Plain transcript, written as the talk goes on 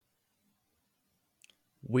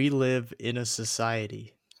We live in a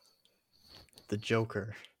society. The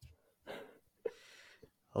Joker.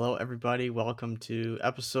 Hello, everybody. Welcome to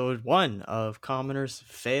episode 1 of Commoners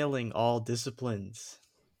Failing All Disciplines.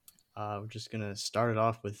 We're just going to start it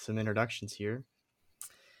off with some introductions here.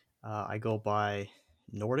 I go by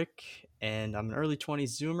Nordic, and I'm an early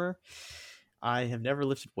 20s Zoomer. I have never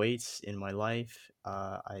lifted weights in my life.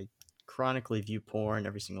 I chronically view porn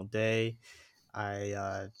every single day.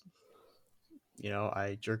 I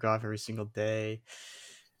jerk off every single day.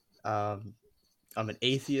 I'm an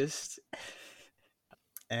atheist.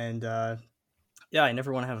 And I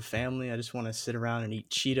never want to have a family. I just want to sit around and eat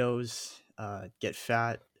Cheetos, get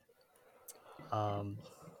fat. I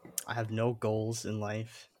have no goals in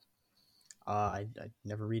life. I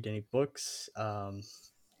never read any books. I'm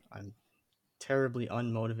terribly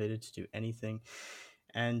unmotivated to do anything,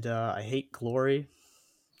 and I hate glory.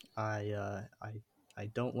 I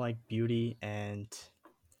don't like beauty, and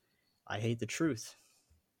I hate the truth.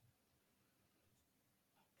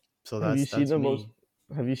 So Have you seen that's me.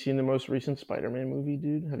 Have you seen the most recent Spider-Man movie,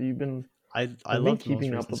 dude? Have you been? I Have love been the most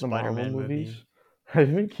keeping up recent with the Marvel Spider-Man movies? movie. Have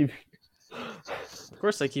you been keeping? Of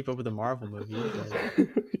course, I keep up with the Marvel movies, but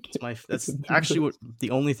that's do actually this. what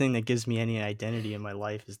the only thing that gives me any identity in my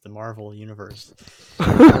life is the Marvel universe.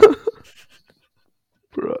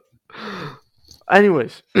 Bro.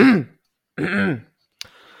 Anyways, hey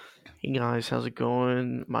guys, how's it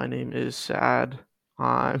going? My name is Sad.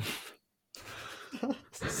 I'm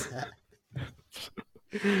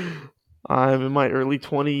in my early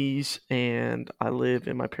 20s and I live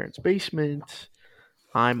in my parents' basement.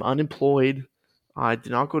 I'm unemployed. I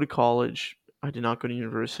did not go to college. I did not go to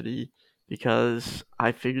university because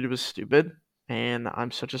I figured it was stupid and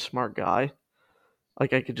I'm such a smart guy.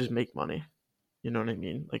 Like, I could just make money. You know what I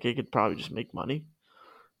mean? Like, I could probably just make money.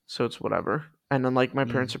 So it's whatever. And then, like, my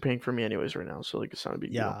parents are paying for me anyways right now. So, like, it's not a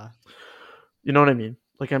big deal. You know what I mean?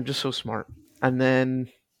 Like, I'm just so smart. And then,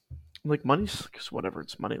 like, money's just whatever.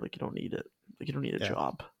 It's money. Like, you don't need it. Like, you don't need a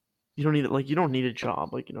job. You don't need it. Like, you don't need a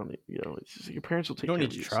job. Like, you don't need, it's just, your parents will take care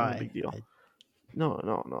of you. It's not a big deal.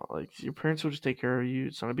 No. Like, your parents will just take care of you.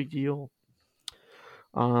 It's not a big deal.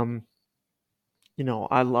 I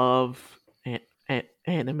love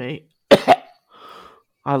anime.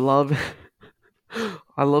 I love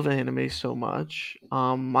anime so much.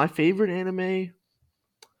 My favorite anime,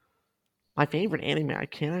 I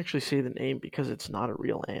can't actually say the name because it's not a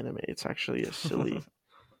real anime. It's actually a silly,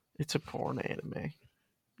 it's a porn anime.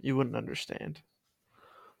 You wouldn't understand.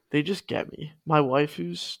 They just get me. My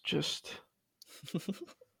waifus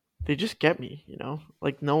they just get me,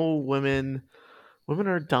 Like, no women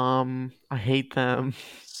are dumb. I hate them.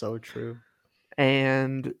 So true.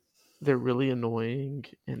 And they're really annoying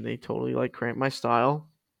and they totally like cramp my style.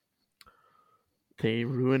 They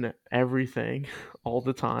ruin everything all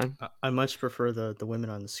the time. I much prefer the women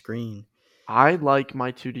on the screen. I like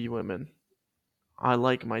my 2D women.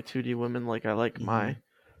 Like I like my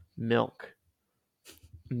milk.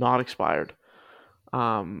 Not expired.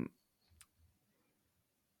 We're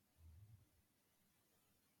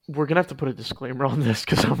gonna have to put a disclaimer on this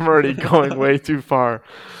because I'm already going way too far.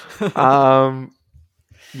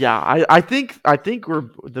 Yeah, I think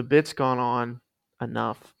the bit's gone on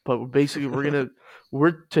enough, but basically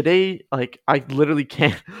we're today, like, I literally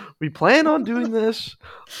can't. We plan on doing this.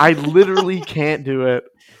 I literally can't do it.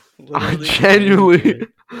 I genuinely,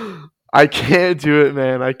 I can't do it,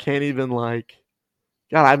 man. I can't even, like,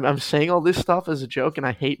 God, I'm saying all this stuff as a joke, and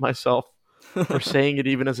I hate myself for saying it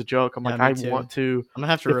even as a joke. I'm like, I want to. I'm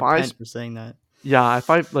gonna have to repent for saying that. Yeah, if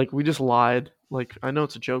I, like, we just lied. Like, I know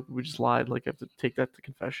it's a joke, but we just lied. Like, I have to take that to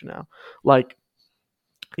confession now. Like,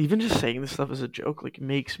 even just saying this stuff as a joke, like,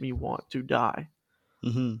 makes me want to die.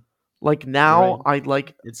 Like, now,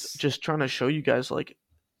 right. It's just trying to show you guys, like,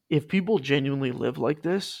 if people genuinely live like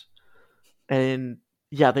this, and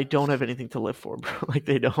yeah, they don't have anything to live for, bro. Like,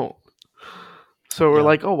 they don't. So we're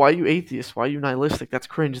like, oh, why are you atheist? Why are you nihilistic? That's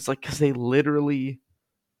cringe. It's like, because they literally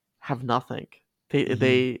have nothing.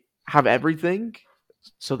 They have everything,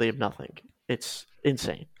 so they have nothing. It's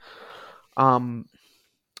insane.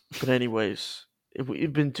 But anyways,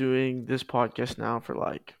 we've been doing this podcast now for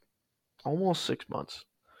like almost 6 months.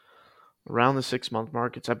 Around the 6-month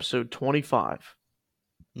mark, it's episode 25.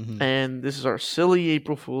 And this is our silly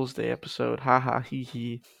April Fool's Day episode. Ha ha hee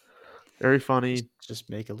hee. Very funny. Just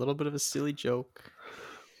make a little bit of a silly joke.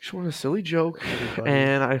 Just want a silly joke.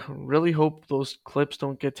 And I really hope those clips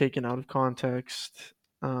don't get taken out of context.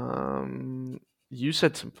 You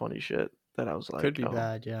said some funny shit that I was like, could be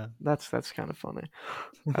bad, yeah. That's kind of funny.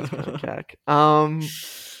 That's kind of cack.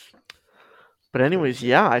 But anyways,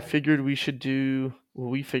 yeah, I figured we should do. Well,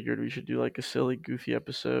 we figured we should do like a silly, goofy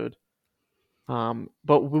episode.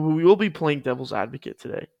 But we will be playing devil's advocate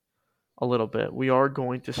today a little bit. We are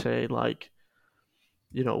going to say like,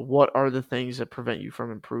 what are the things that prevent you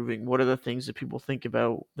from improving? What are the things that people think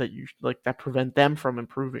about that you like that prevent them from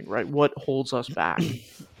improving? Right? What holds us back?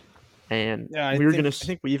 And Yeah, I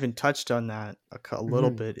think we even touched on that a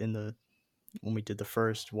little bit when we did the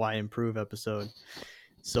first Why Improve episode.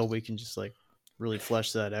 So we can just like really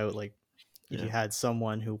flesh that out. Like if you had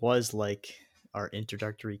someone who was like our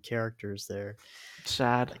introductory characters there,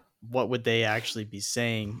 sad. Like, what would they actually be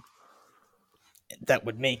saying that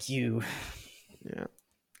would make you?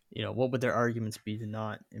 What would their arguments be to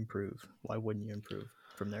not improve? Why wouldn't you improve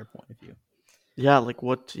from their point of view? Yeah, like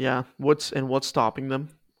what's stopping them?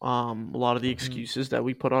 A lot of the excuses that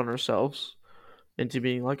we put on ourselves into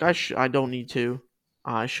being like, I don't need to,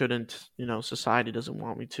 I shouldn't, society doesn't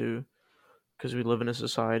want me to, because we live in a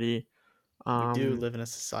society. We do live in a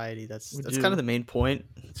society. That's kind of the main point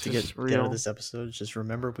to get out of this episode. Just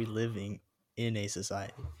remember, we live in a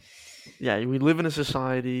society. Yeah, we live in a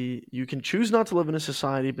society. You can choose not to live in a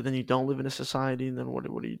society, but then you don't live in a society, and then what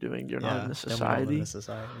are you doing? You're not in a society. Live in a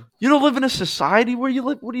society. You don't live in a society. Where you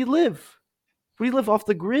live? What do you live? Where do you live, off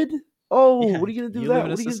the grid? Oh, what are you gonna do that?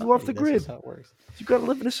 What are you gonna do off the grid? That's how it works. You gotta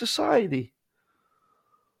live in a society.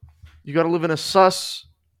 You gotta live in a sus.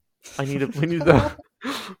 We need a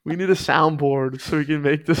soundboard so we can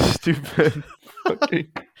make this stupid. I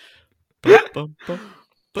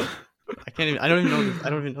can't even. I don't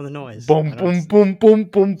even know the noise. Boom, boom, boom, boom,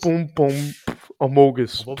 boom, boom, boom.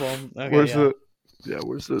 Amogus. Okay, where's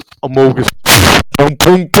the Amogus? Boom,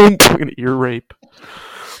 boom, boom. We're gonna ear rape.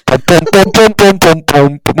 Boom, boom, boom, boom, boom,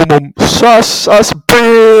 boom, boom, boom. Sus,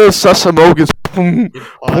 Amogus. Boom,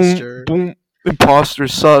 Imposter. Boom, boom. Imposter,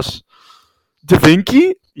 sus. Da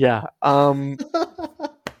Vinci? Yeah.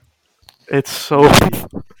 It's so.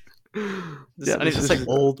 It's like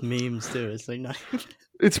old memes too. It's like not.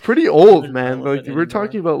 It's pretty old, man. Like we're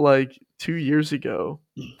talking about like 2 years ago,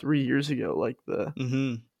 3 years ago, like the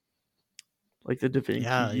like the Da Vinci.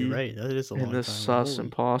 Yeah, you're right. That is a long time. And the sus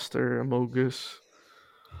imposter, Amogus.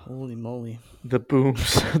 Holy moly! The boom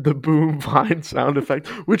vine sound effect,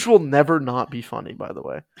 which will never not be funny, by the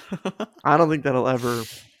way. I don't think that'll ever.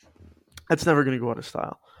 That's never gonna go out of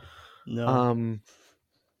style. No.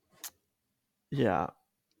 Yeah.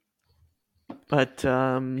 But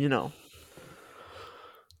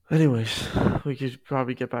anyways, we could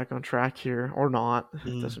probably get back on track here or not.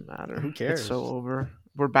 It doesn't matter. Who cares? It's so over.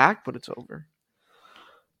 We're back, but it's over.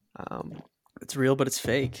 It's real, but it's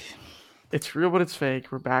fake. It's real, but it's fake.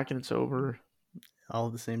 We're back and it's over. All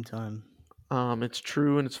at the same time. It's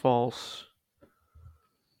true and it's false.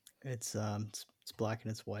 It's black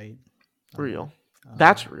and it's white. Real.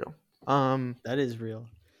 That's real. That is real.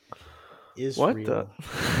 What real.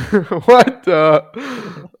 What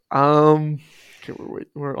okay,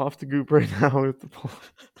 we're off the goop right now. We have to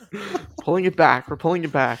pulling it back. We're pulling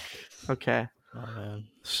it back. Okay. Oh man.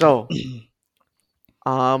 So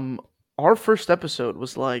our first episode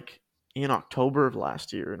was like in October of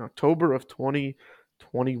last year, in October of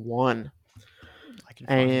 2021.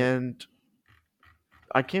 And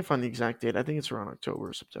I can't find the exact date. I think it's around October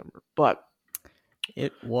or September. But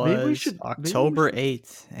it was October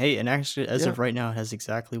 8th. Hey, and actually, as of right now, it has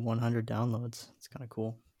exactly 100 downloads. It's kind of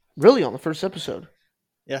cool. Really? On the first episode?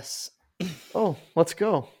 Yes. Oh, let's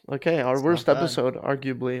go. Okay, our worst episode,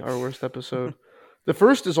 arguably our worst episode. The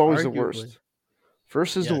first is always the worst.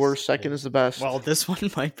 First is the worst. Second is the best. Well, this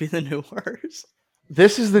one might be the new worst.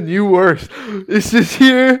 This is the new worst. This is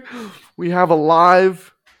here. We have a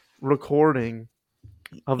live recording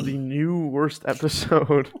of the new worst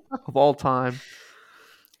episode of all time.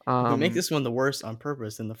 We'll make this one the worst on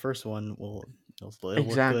purpose, and the first one will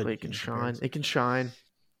exactly. Good it can shine. It can shine.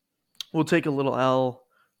 We'll take a little L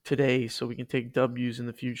today, so we can take W's in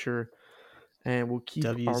the future, and we'll keep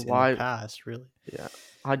W's our in live. The past, really. Yeah,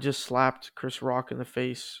 I just slapped Chris Rock in the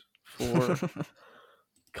face for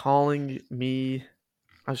calling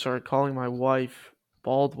my wife,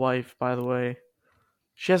 bald wife. By the way,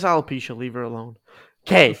 she has alopecia. Leave her alone.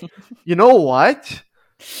 Okay, you know what?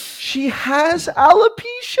 She has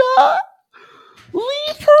alopecia.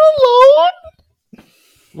 Leave her alone.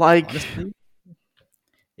 Like, honestly,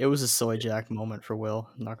 it was a soy jack moment for Will.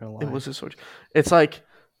 I'm not gonna lie. It was a soy. It's like,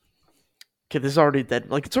 okay, this is already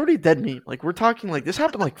dead. Like, it's already dead meat. Like, we're talking like this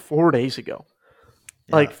happened like 4 days ago,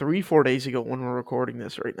 like 3-4 days ago when we're recording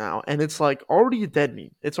this right now, and it's like already a dead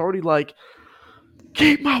meat. It's already like,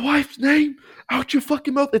 keep my wife's name out your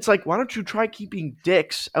fucking mouth. It's like, why don't you try keeping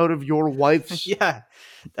dicks out of your wife's? Yeah,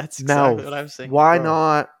 that's exactly what I'm saying. Why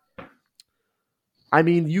not? I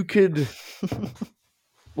mean, you could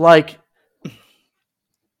like.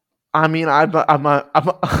 I mean, like I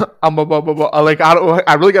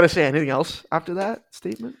really got to say anything else after that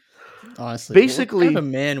statement. Honestly, what kind Basically, of a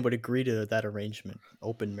man would agree to that arrangement?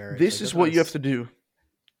 Open marriage. this Like is that's what you have nice. to do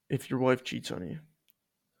if your wife cheats on you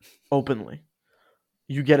openly.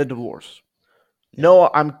 You get a divorce. Yeah. No,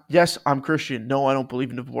 I'm Christian. No, I don't believe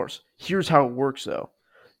in divorce. Here's how it works though.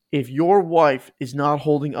 If your wife is not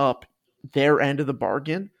holding up their end of the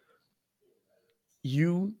bargain,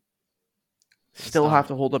 you It's still have not.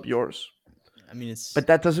 to hold up yours. I mean, it's But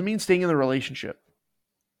that doesn't mean staying in the relationship.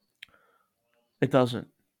 It doesn't,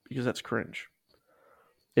 because that's cringe.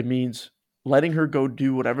 It means letting her go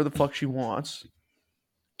do whatever the fuck she wants,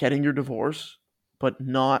 getting your divorce, but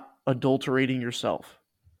not adulterating yourself.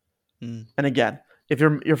 mm, And again, if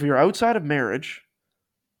you're outside of marriage,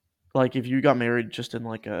 like if you got married just in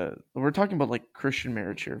like we're talking about like Christian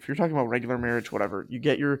marriage here. If you're talking about regular marriage, whatever, you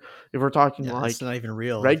get your if we're talking yeah, it's like not even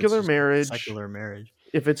real if it's regular just marriage, secular marriage.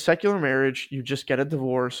 if it's secular marriage, you just get a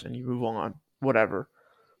divorce and you move on, whatever.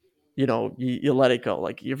 You let it go.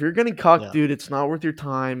 Like if you're getting cucked, Yeah. dude, it's not worth your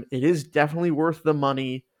time. It is definitely worth the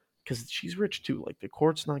money because she's rich too. Like the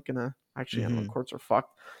court's not gonna actually. I don't know. Mm-hmm. Courts are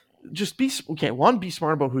fucked. Just be okay. One, be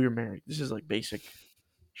smart about who you're married. This is like basic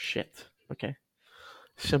shit. Okay,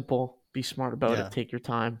 simple. Be smart about Yeah. it. Take your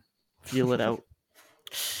time. Feel it out.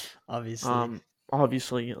 Obviously.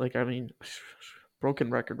 Obviously, like I mean, broken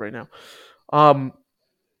record right now. Um,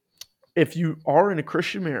 if you are in a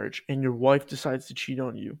Christian marriage and your wife decides to cheat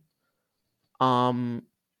on you, um,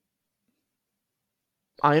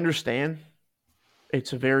 I understand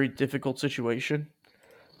it's a very difficult situation,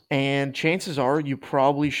 and chances are you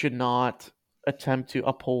probably should not attempt to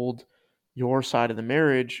uphold your side of the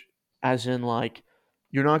marriage, as in like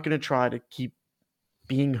you're not going to try to keep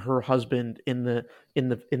being her husband in the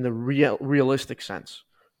realistic sense,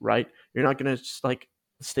 right? You're not going to like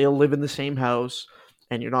still live in the same house,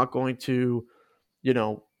 and you're not going to, you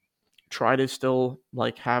know, try to still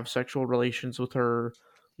like have sexual relations with her.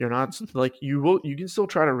 You're not like you can still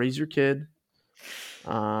try to raise your kid, raise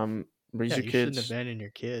Yeah, your you shouldn't kids. abandon your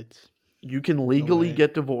kids. You can No legally way.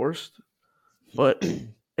 get divorced, but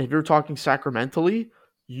if you're talking sacramentally,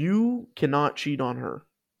 you cannot cheat on her.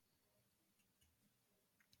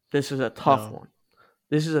 This is a tough No. one.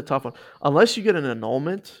 This is a tough one. Unless you get an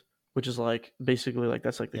annulment, which is like basically like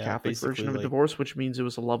that's like the Yeah, Catholic version basically of a like divorce, which means it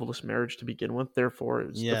was a loveless marriage to begin with. Therefore,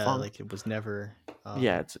 it's yeah, defunct. like it was never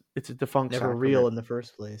Yeah, it's a defunct never real sacrament. in the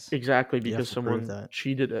first place. Exactly, You have because to prove someone that.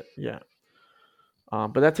 cheated it. Yeah.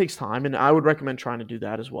 But that takes time, and I would recommend trying to do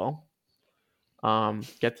that as well.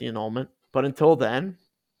 Get the annulment. But until then,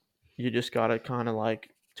 you just gotta kind of like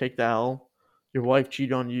take the L. Your wife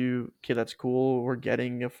cheated on you. Okay, that's cool. We're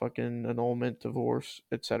getting a fucking annulment, divorce,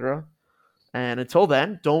 etc. And until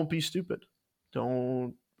then, don't be stupid.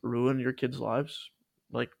 Don't ruin your kids' lives.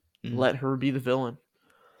 Like, Mm. let her be the villain.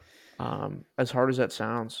 As hard as that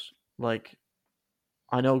sounds, like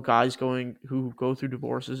I know guys who go through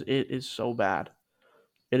divorces. It is so bad.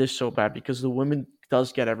 It is so bad because the woman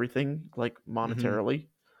does get everything like Mm-hmm. monetarily,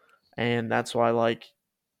 and that's why like,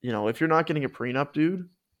 if you're not getting a prenup, dude,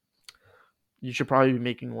 you should probably be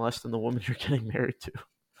making less than the woman you're getting married to,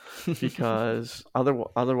 because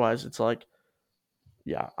otherwise it's like,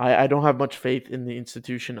 yeah, I don't have much faith in the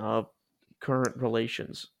institution of current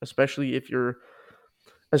relations, especially if you're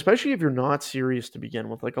not serious to begin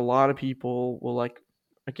with. Like a lot of people will like,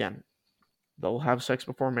 again, they'll have sex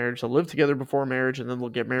before marriage, they'll live together before marriage, and then they'll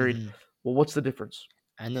get married. Mm-hmm. Well, what's the difference?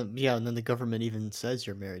 And then the government even says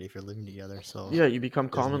you're married if you're living together, so Yeah, you become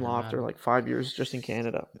it doesn't common even law after matter. like 5 years just in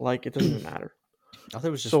Canada. Like it doesn't even matter. I thought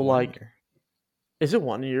it was just So one like, year. is it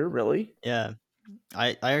 1 year really? Yeah,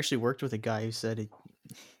 I actually worked with a guy who said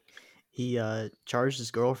he charged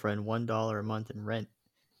his girlfriend $1 a month in rent,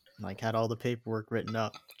 like had all the paperwork written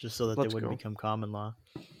up just so that they Let's wouldn't go. become common law.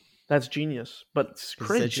 That's genius, but it's Because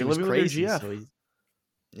he said cringe. she You're was living with your crazy, GF. so he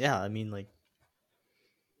yeah, I mean like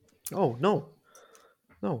Oh no,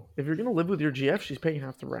 no. If you're gonna live with your GF, she's paying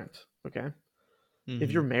half the rent. Okay.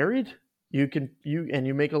 If you're mm-hmm. married,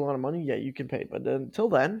 you make a lot of money. Yeah, you can pay. But until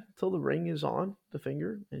then, till the ring is on the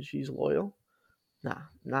finger and she's loyal, nah.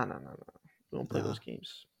 We don't play Nah. those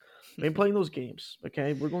games. We ain't playing those games.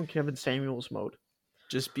 Okay, we're going Kevin Samuels mode.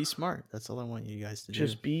 Just be smart. That's all I want you guys to do.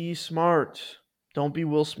 Just be smart. Don't be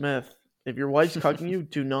Will Smith. If your wife's cucking you,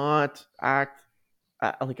 do not act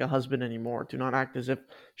like a husband anymore. Do not act as if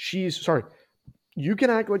she's sorry. You can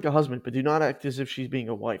act like a husband, but do not act as if she's being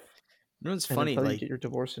a wife. You know what's And funny? until you Like get your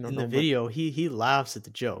divorce and in the annulment, video, he laughs at the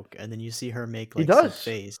joke, and then you see her make he like some does.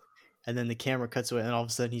 face. and then the camera cuts away, and all of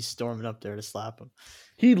a sudden he's storming up there to slap him.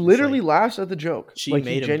 He literally like, laughs at the joke. she Like,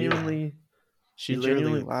 made he him do that. genuinely, She he genuinely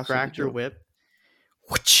literally laughs at the cracked her joke. whip,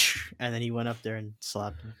 and then he went up there and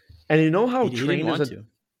slapped him. And you know how He didn't trained want as to.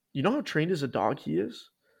 you know how trained as a dog he is?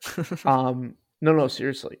 No,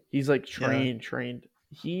 seriously. He's like trained.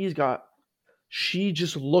 She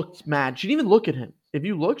just looked mad. She didn't even look at him. If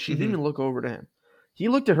you look, she didn't even look over to him. He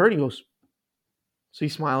looked at her and he goes, so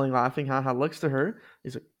he's smiling, laughing, haha, looks to her.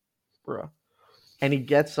 He's like, bruh. And he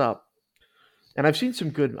gets up. And I've seen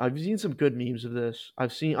some good memes of this. I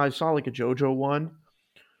saw like a JoJo one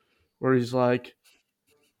where he's like,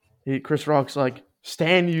 Chris Rock's like,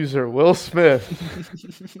 Stan user, Will Smith.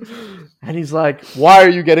 And he's like, why are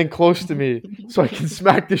you getting close to me so I can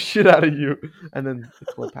smack the shit out of you? And then the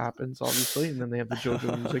clip happens, obviously, and then they have the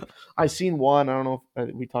JoJo music. I seen one, I don't know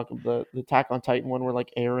if we talked about the Attack on Titan one where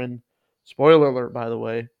like Eren, spoiler alert, by the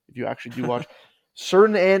way, if you actually do watch,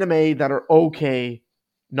 certain anime that are okay,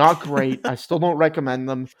 not great, I still don't recommend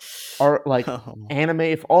them, are like anime.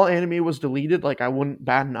 If all anime was deleted, like I wouldn't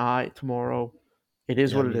bat an eye tomorrow. It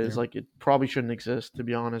is what it is. Like, it probably shouldn't exist, to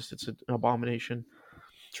be honest. It's an abomination.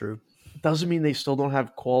 True. It doesn't mean they still don't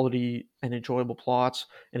have quality and enjoyable plots.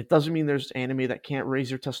 And it doesn't mean there's anime that can't raise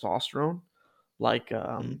your testosterone. Like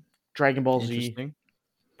Dragon Ball Z.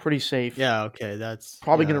 Pretty safe. Yeah, okay. That's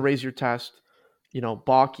probably going to raise your test. You know,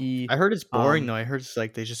 Baki. I heard it's boring, though. I heard it's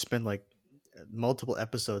like they just spend like multiple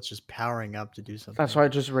episodes just powering up to do something. That's why I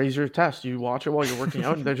just raise your test. You watch it while you're working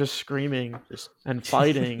out and they're just screaming and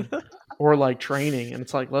fighting or like training, and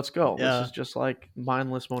it's like, let's go. Yeah. This is just like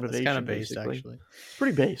mindless motivation. It's kind of based, basically. Actually. It's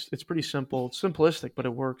pretty based. It's pretty simple. It's simplistic, but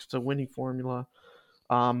it works. It's a winning formula.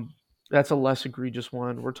 That's a less egregious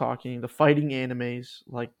one. We're talking the fighting animes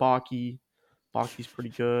like Baki. Baki's pretty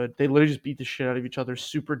good. They literally just beat the shit out of each other.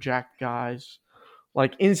 Super jacked guys.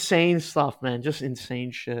 Like insane stuff, man. Just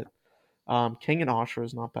insane shit. King and Ashura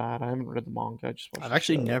is not bad. I haven't read the manga. I've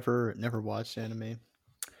actually never watched anime.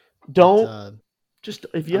 Don't just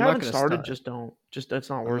if you haven't started, just don't. Just it's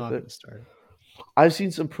not worth it. I've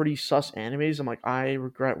seen some pretty sus animes. I'm like, I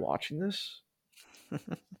regret watching this.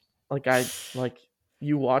 like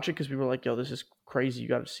you watch it because people are like, yo, this is crazy. You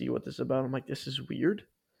got to see what this is about. I'm like, this is weird,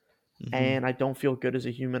 and I don't feel good as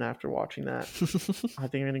a human after watching that. I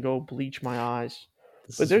think I'm gonna go bleach my eyes.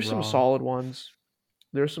 But there's some solid ones.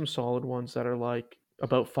 There's some solid ones that are like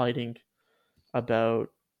about fighting, about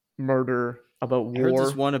murder, about war. I heard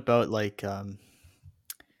this one about like the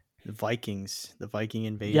Vikings, the Viking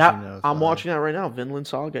invasion. Yeah, I'm watching that right now. Vinland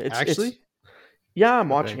Saga. Yeah, I'm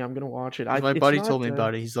watching. Okay. I'm gonna watch it. My buddy told me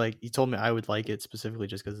about it. He's like, he told me I would like it specifically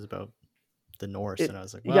just because it's about the Norse, and I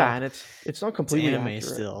was like, well, yeah, and it's not completely anime accurate.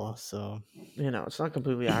 Still, so it's not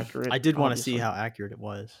completely accurate. I did want to see how accurate it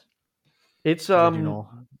was. It's I do know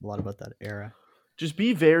a lot about that era. Just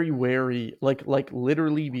be very wary, like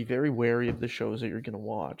literally be very wary of the shows that you're going to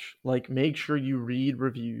watch. Like, make sure you read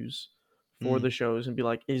reviews for the shows and be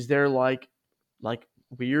like, is there like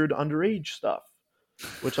weird underage stuff?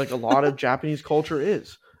 Which like a lot of Japanese culture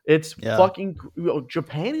is. It's fucking,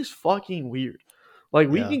 Japan is fucking weird. Like,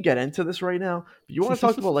 we can get into this right now. But you want to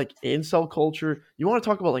talk about like incel culture? You want to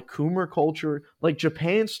talk about like Coomer culture? Like,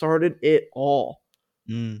 Japan started it all.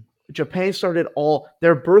 Japan started all.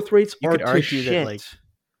 Their birth rates are to shit. That like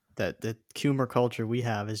that the Coomer culture we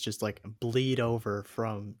have is just like bleed over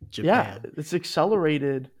from Japan. Yeah, it's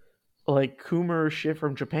accelerated like Coomer shit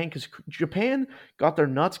from Japan because Japan got their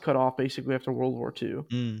nuts cut off basically after World War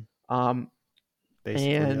II.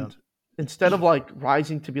 And instead of like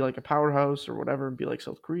rising to be like a powerhouse or whatever and be like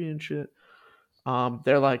South Korea and shit,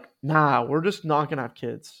 they're like, nah, we're just not gonna have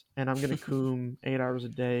kids, and I'm gonna coom 8 hours a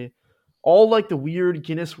day. All like the weird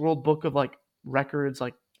Guinness World Book of like records,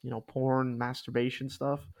 like, porn, masturbation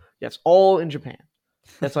stuff. Yeah, it's all in Japan.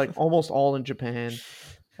 That's like almost all in Japan.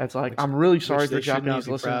 That's like, I'm really sorry for Japanese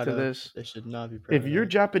listening to this. They should not be proud of If you're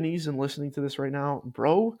Japanese and listening to this right now,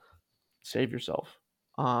 bro, save yourself.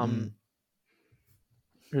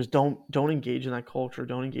 Just don't engage in that culture.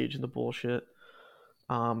 Don't engage in the bullshit.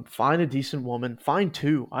 Find a decent woman. Find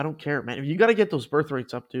two. I don't care, man. You got to get those birth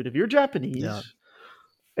rates up, dude. If you're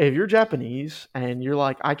Japanese and you're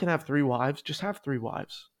like, I can have 3 wives, just have 3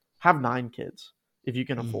 wives. Have 9 kids if you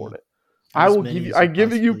can afford it. I'm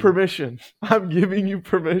giving you permission. I'm giving you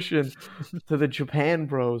permission to the Japan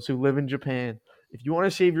bros who live in Japan. If you want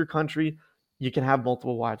to save your country, you can have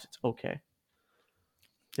multiple wives. It's okay.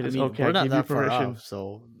 It is okay. We're not that far off,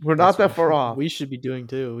 so we're not that far off. We should be doing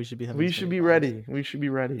too. We should be having. We should be ready. We should be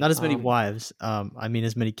ready. Not as many wives. I mean,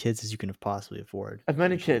 as many kids as you can possibly afford. As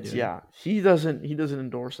many kids, yeah. He doesn't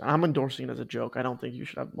endorse. I'm endorsing it as a joke. I don't think you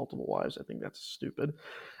should have multiple wives. I think that's stupid.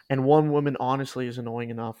 And one woman honestly is annoying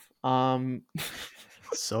enough.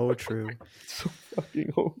 So true. So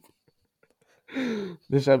fucking over.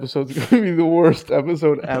 This episode's gonna be the worst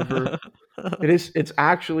episode ever. It's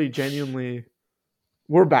actually genuinely.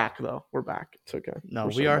 We're back though. We're back. It's okay. No, We're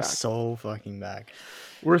we so are back. so fucking back.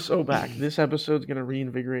 We're so back. This episode's gonna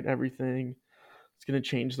reinvigorate everything. It's gonna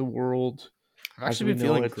change the world. I've actually been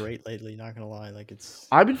feeling great lately, not gonna lie. Like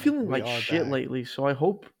I've been feeling we like are shit back. lately, so I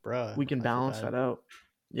hope Bruh, we can I feel balance bad. that out.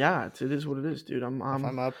 Yeah, it is what it is, dude. If I'm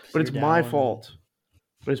up, but it's you're my down, fault.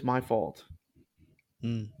 But it's my fault.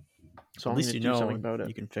 Mm. So At I'm least gonna you do know something about it.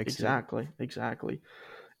 you can fix Exactly.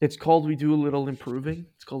 It's called we do a little improving.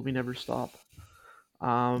 It's called we never stop.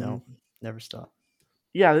 No, never stop.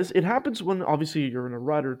 Yeah, it happens when obviously you're in a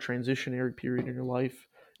rut or transitionary period in your life.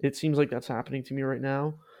 It seems like that's happening to me right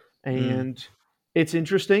now, and it's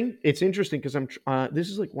interesting. It's interesting because I'm. This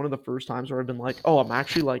is like one of the first times where I've been like, oh, I'm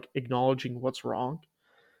actually like acknowledging what's wrong.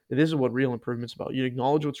 This is what real improvement's about. You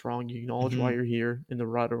acknowledge what's wrong. You acknowledge why you're here in the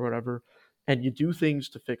rut or whatever, and you do things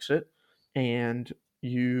to fix it. And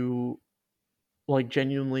you like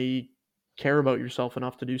genuinely care about yourself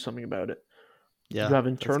enough to do something about it. Yeah, you have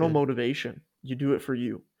internal motivation. You do it for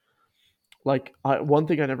you. Like one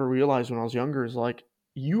thing I never realized when I was younger is like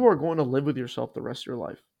you are going to live with yourself the rest of your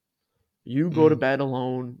life. You go to bed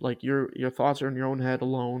alone. Like your thoughts are in your own head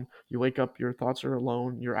alone. You wake up, your thoughts are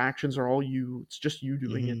alone. Your actions are all you. It's just you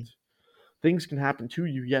doing it. Things can happen to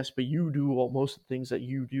you, yes, but you do most of the things that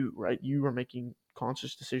you do, right? You are making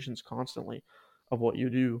conscious decisions constantly of what you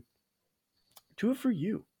do. Do it for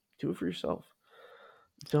you. Do it for yourself.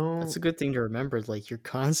 That's a good thing to remember. Like you're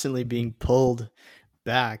constantly being pulled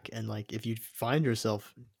back, and like if you find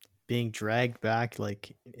yourself being dragged back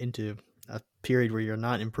like into a period where you're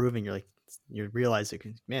not improving, you realize like,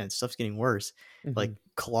 man, stuff's getting worse. Like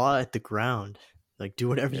claw at the ground. Like do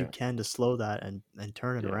whatever you can to slow that and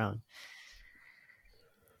turn it around.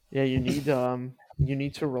 Yeah, you need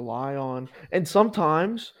to rely on, and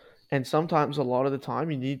sometimes a lot of the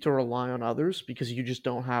time you need to rely on others because you just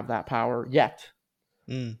don't have that power yet.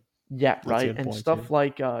 Right? And stuff too.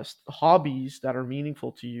 Like hobbies that are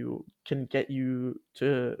meaningful to you can get you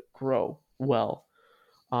to grow well.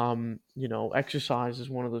 Exercise is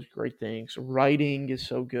one of those great things. Writing is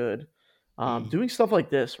so good. Doing stuff like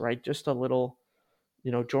this, right? Just a little,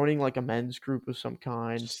 joining like a men's group of some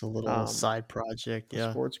kind. Just a little side project,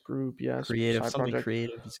 yeah. Sports group, yes. Creative, something project.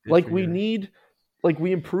 Creative is good. Like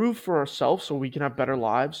we improve for ourselves so we can have better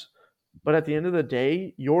lives. But at the end of the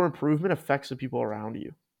day, your improvement affects the people around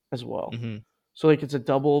you as well. So like it's a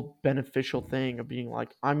double beneficial thing of being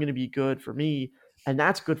like, I'm going to be good for me, and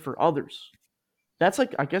that's good for others. That's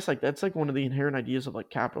like, I guess like that's like one of the inherent ideas of like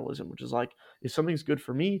capitalism, which is like, if something's good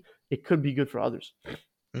for me, it could be good for others.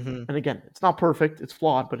 And again, it's not perfect, it's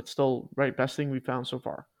flawed, but it's still right best thing we've found so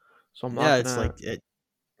far. So I'm not it's like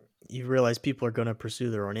you realize people are going to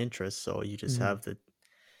pursue their own interests, so you just have the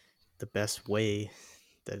best way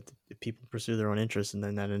that people pursue their own interests, and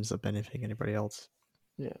then that ends up benefiting anybody else.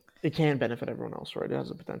 Yeah, it can benefit everyone else, right? It has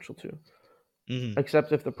the potential to.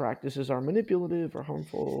 Except if the practices are manipulative or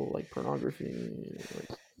harmful, like pornography,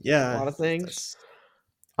 a lot of things.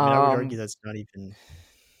 I would argue that's not even.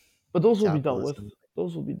 But those will be dealt with.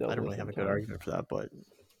 Those will be dealt with. I don't really have a good argument for that, but.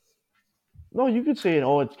 No, you could say,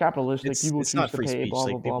 it's capitalistic. People choose to pay, blah,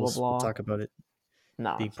 blah, blah, blah, blah. Talk about it.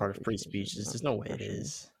 No, being part of free speech. There's no way it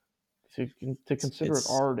is. To consider it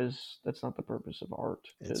art that's not the purpose of art.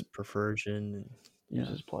 It's perversion.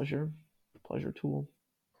 Uses pleasure tool.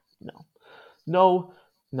 No,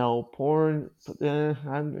 porn.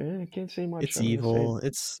 I can't say much. It's evil.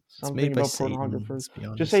 It's made by Satan. Pornographers.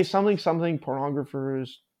 Just say something pornographers.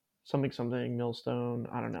 Something millstone.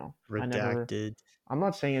 I don't know. Redacted. I'm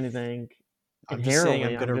not saying anything. I'm just saying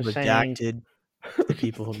I'm going to redacted the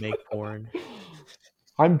people who make porn.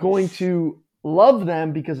 I'm going to love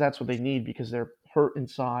them because that's what they need, because they're hurt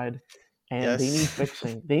inside and they need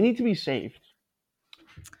fixing. They need to be saved.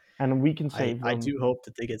 And we can save them. I do hope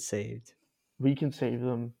that they get saved. We can save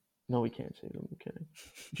them. No, we can't save them. I'm kidding.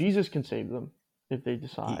 Jesus can save them if they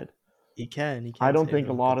decide. He can. I don't think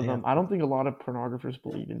a lot of them. I don't think a lot of pornographers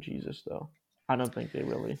believe in Jesus, though. I don't think they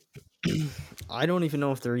really. I don't even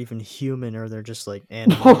know if they're even human or they're just like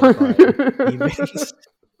animals.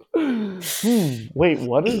 Wait,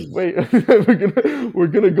 what is? Wait, we're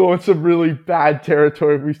gonna go in some really bad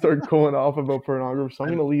territory if we start going off about pornography. So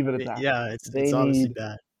I'm gonna leave it at that. Yeah, it's obviously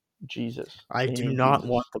bad. Jesus, I do not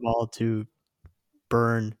want them all to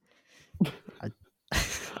burn.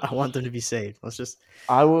 I want them to be saved. Let's just.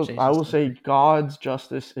 I will say God's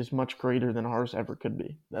justice is much greater than ours ever could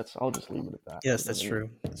be. I'll just leave it at that. Yes, that's true.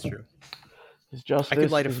 That's true. His I could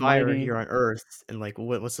justice light a is fire mighty. here on Earth, and like,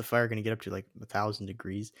 what's the fire gonna get up to? Like 1,000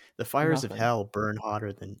 degrees. The fires of Nothing. hell burn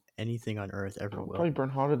hotter than anything on Earth ever will. Probably burn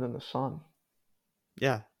hotter than the sun.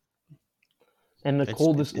 Yeah, And the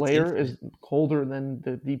coldest it's layer infinite. is colder than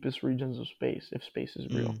the deepest regions of space, if space is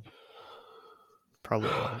real. Probably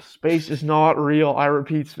not. Space is not real. I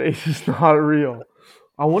repeat, space is not real.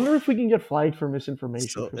 I wonder if we can get flagged for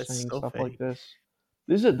misinformation for It's saying so stuff like fake. this.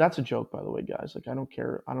 That's a joke, by the way, guys. Like, I don't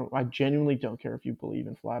care. I genuinely don't care if you believe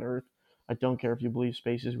in flat Earth. I don't care if you believe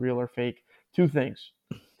space is real or fake. Two things.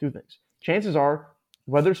 Chances are,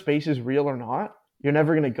 whether space is real or not, you're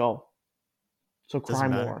never gonna go. So cry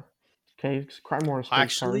Doesn't matter. more. Okay, cry more as fake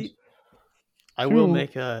Actually, turns. I will Two,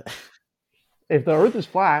 make a. if the Earth is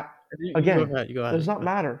flat, You go again, ahead. You go ahead. does not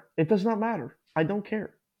matter. It does not matter. I don't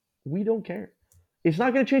care. We don't care. It's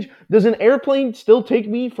not going to change. Does an airplane still take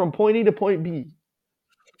me from point A to point B?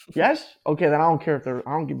 Yes. Okay, then I don't care if they're.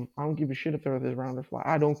 I don't give a shit if the Earth is round or flat.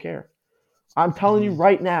 I don't care. I'm telling you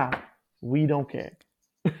right now, we don't care.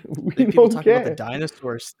 We People don't talk about the care.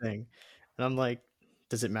 dinosaurs thing, and I'm like,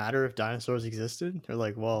 does it matter if dinosaurs existed? They're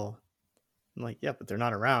like, well, I'm like, yeah, but they're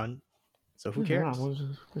not around, so who cares? Does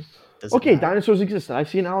it Okay, matter? dinosaurs existed. I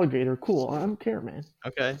see an alligator. Cool. I don't care, man.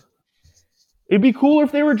 Okay, It'd be cooler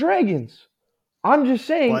if they were dragons. I'm just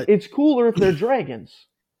saying But- it's cooler if they're dragons.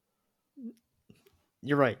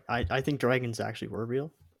 you're right. I think dragons actually were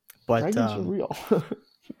real, but Dragons are real.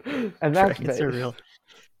 And that's dragons are real.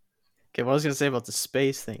 Okay, what I was gonna say about the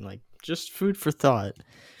space thing, like just food for thought.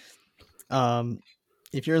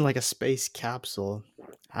 If you're in like a space capsule,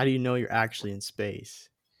 how do you know you're actually in space?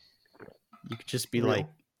 You could just be Real. like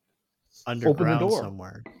underground door.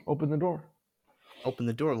 somewhere. Open the door. Open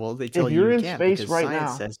the door. Well, they tell If you you're you in can't space because right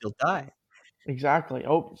science now- says you'll die. Exactly.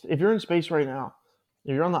 Oh, if you're in space right now,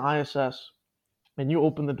 if you're on the ISS and you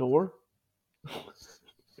open the door,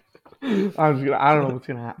 I don't know what's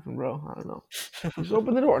gonna happen, bro. I don't know. Just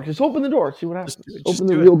open the door. Just open the door. See what happens. Just Open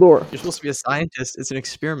the do it. real door. You're supposed to be a scientist. It's an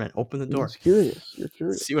experiment. Open the door. You're curious. You're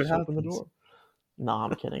curious. See what Just Open the happens. door. No,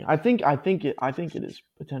 I'm kidding. I think it is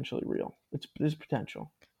potentially real. There's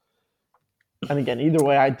potential. And again, either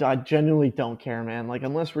way, I genuinely don't care, man. Like,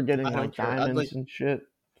 unless we're getting I don't like care. I'd diamonds like- and shit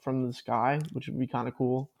from the sky, which would be kind of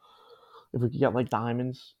cool. If we could get like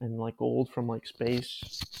diamonds and like gold from like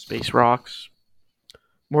space rocks,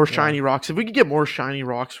 more Yeah. shiny rocks. If we could get more shiny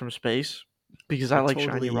rocks from space, because I like shiny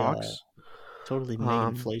Totally, rocks. Totally make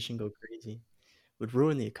Um, inflation go crazy. Would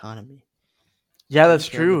ruin the economy. Yeah, don't that's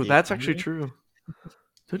care about true. the That's actually economy? true.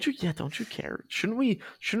 Don't you? Yeah, don't you care? Shouldn't we?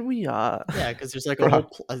 Yeah, because there's like a Bruh.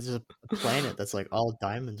 whole there's a planet that's like all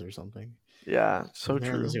diamonds or something. Yeah, so And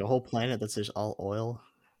true. There's like a whole planet that's just all oil.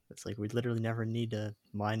 It's like we literally never need to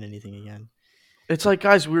mine anything again. It's like,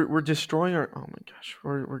 guys, we're destroying our. Oh my gosh,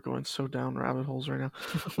 we're going so down rabbit holes right now.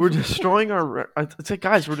 We're destroying our. It's like,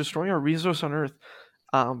 guys, we're destroying our resource on Earth.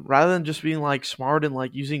 Rather than just being like smart and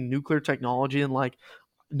like using nuclear technology and like,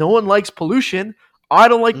 no one likes pollution. I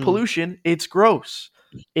don't like pollution. It's gross.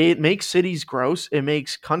 It makes cities gross. It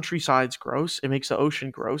makes countrysides gross. It makes the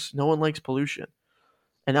ocean gross. No one likes pollution.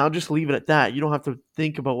 And I'll just leave it at that. You don't have to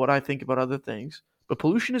think about what I think about other things. But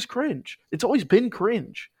pollution is cringe. It's always been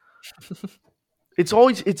cringe.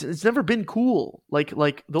 It's never been cool. Like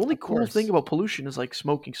the only Of cool course. thing about pollution is like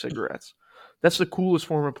smoking cigarettes. That's the coolest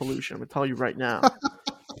form of pollution. I'm gonna tell you right now.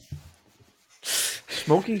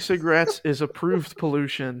 Smoking cigarettes is approved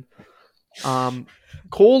pollution.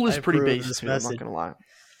 Coal is I pretty approve base this too. I'm not message. gonna lie.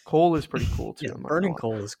 Coal is pretty cool too. Yeah, I'm not burning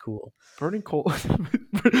gonna lie. coal is cool. Burning coal.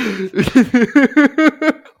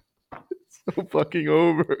 So fucking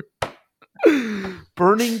over.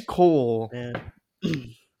 Burning coal. Man,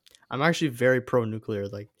 I'm actually very pro nuclear.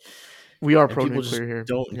 Like, We are and pro people just nuclear here.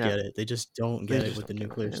 don't Yeah. get it. They just don't They get it just with the don't get it,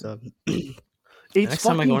 nuclear man. stuff. It's Next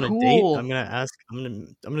time I fucking go on a cool. date, I'm gonna ask.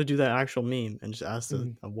 I'm gonna do that actual meme and just ask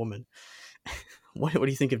a woman, what do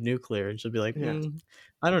you think of nuclear? And she'll be like, Yeah.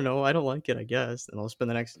 I don't know. I don't like it. I guess. And I'll spend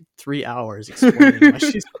the next 3 hours explaining why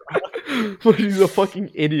she's wrong. But he's a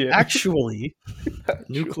fucking idiot. Actually,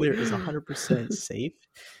 nuclear is 100% safe,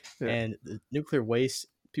 Yeah. and the nuclear waste.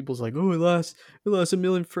 People's like, oh, it lasts a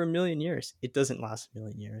million years. It doesn't last a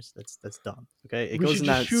million years. That's dumb. Okay, it We goes should in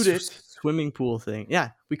just that shoot it swimming pool thing.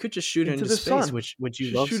 Yeah, we could just shoot it into into the space, sun. which you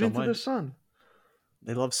Just love shoot so into the much. sun.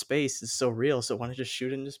 They love space. It's so real. So why not just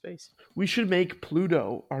shoot it into space? We should make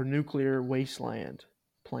Pluto our nuclear wasteland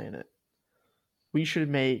planet. We should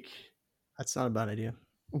make. That's not a bad idea.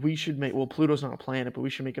 Well, Pluto's not a planet, but we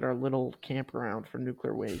should make it our little campground for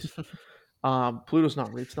nuclear waste. Pluto's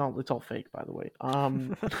not. It's all fake, by the way.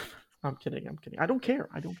 I'm kidding. I don't care.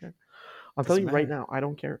 I'll tell you right now, I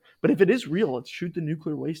don't care. But if it is real, let's shoot the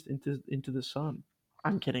nuclear waste into the sun.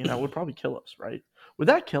 I'm kidding. That would probably kill us, right? Would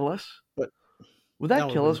that kill us? But Would that no,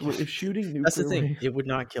 it kill us wouldn't. if shooting That's the nuclear thing. waste? It would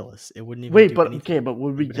not kill us. It wouldn't even Wait, do but anything. okay, but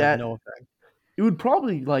would we It would have get? no effect. It would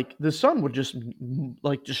probably like the sun would just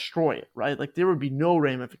like destroy it, right? Like there would be no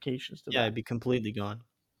ramifications to Yeah, that. it'd be completely gone.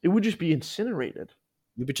 It would just be incinerated.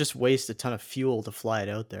 You would just waste a ton of fuel to fly it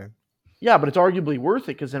out there. Yeah, but it's arguably worth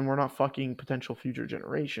it because then we're not fucking potential future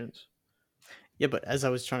generations. Yeah, but as I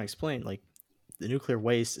was trying to explain, like the nuclear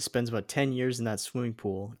waste spends about 10 years in that swimming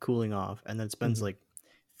pool cooling off, and then it spends like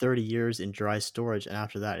 30 years in dry storage, and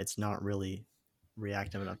after that it's not really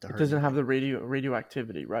reactive enough to hurt. It doesn't have anything. the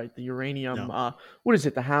radioactivity, right? The uranium. No. What is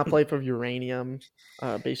it? The half life of uranium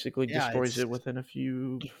basically Yeah, destroys it within a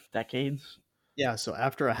few decades. yeah, so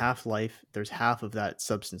after a half-life, there's half of that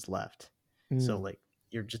substance left. So like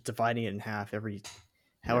you're just dividing it in half every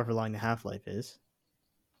however long the half-life is.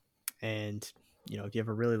 And if you have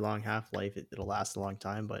a really long half-life, it'll last a long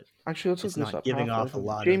time, but actually, let's look it's this not up. giving Half-life off a of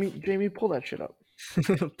lot Jamie, pull that shit up.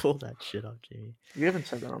 Pull that shit up, Jamie. You haven't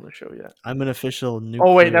said that on the show yet. I'm an official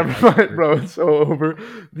nuclear. Oh wait, never mind, bro. It's so over.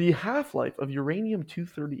 The half-life of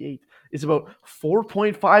uranium-238 is about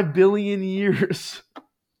 4.5 billion years.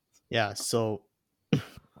 Yeah, so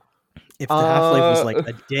if the half-life was like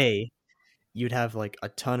a day, you'd have like a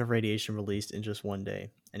ton of radiation released in just one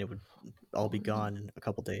day, and it would all be gone in a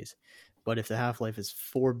couple days. But if the half-life is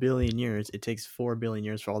 4 billion years, it takes 4 billion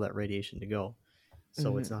years for all that radiation to go.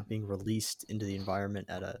 So it's not being released into the environment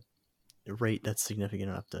at a rate that's significant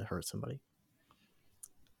enough to hurt somebody.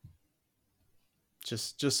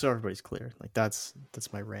 Just so everybody's clear, like that's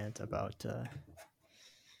my rant about. So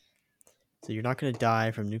you're not going to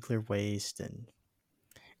die from nuclear waste, and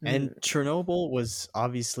Chernobyl was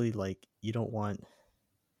obviously like you don't want.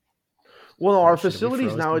 Well, our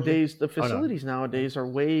facilities nowadays, nowadays are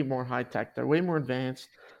way more high tech. They're way more advanced.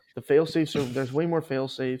 The fail safes there's way more fail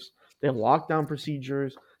safes. They have lockdown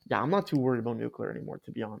procedures. Yeah, I'm not too worried about nuclear anymore,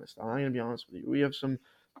 to be honest. I'm gonna be honest with you.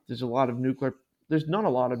 There's a lot of nuclear. There's not a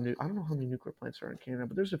lot of I don't know how many nuclear plants are in Canada,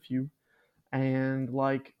 but there's a few, and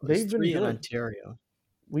like they've been good. In Ontario.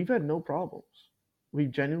 We've had no problems. We've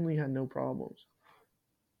genuinely had no problems.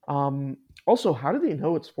 Also, how do they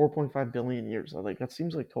know it's 4.5 billion years? Like that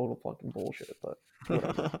seems like total fucking bullshit, but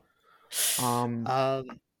whatever.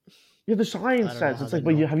 Yeah, the science says it's like,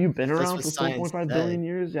 but have you been around for 4.5 billion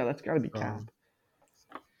years? Yeah, that's got to be cap.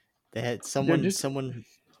 They had someone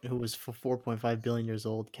who was 4.5 billion years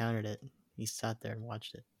old counted it. He sat there and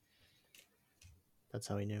watched it. That's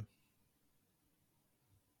how he knew.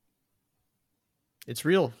 It's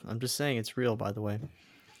real. I'm just saying it's real, by the way.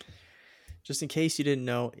 Just in case you didn't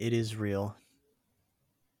know, it is real.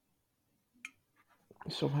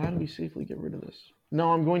 So how do we safely get rid of this?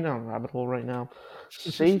 No, I'm going down a rabbit hole right now.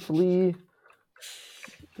 Safely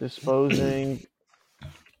disposing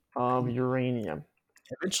of uranium.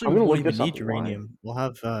 Eventually, we won't even need uranium. We'll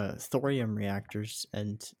have thorium reactors,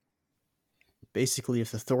 and basically,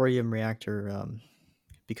 if the thorium reactor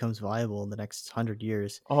becomes viable in the next 100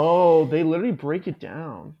 years... Oh, they literally break it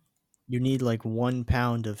down. You need like 1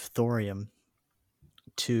 pound of thorium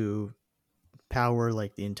to power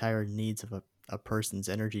like the entire needs of a person's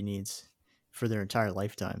energy needs for their entire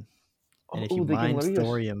lifetime. And if you mine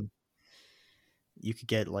thorium, you could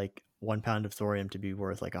get like 1 pound of thorium to be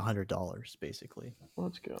worth like $100, basically.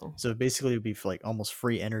 Let's go. So basically, it would be like almost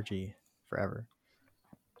free energy forever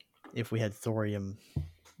if we had thorium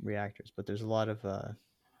reactors. But there's a lot of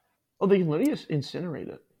they can literally incinerate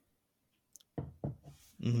it.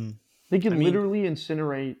 Mm-hmm. They can literally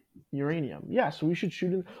incinerate uranium. Yeah, so we should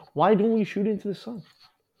shoot it. Why don't we shoot into the sun?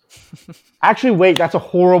 Actually, wait, that's a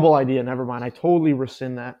horrible idea. Never mind. I totally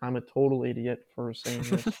rescind that. I'm a total idiot for saying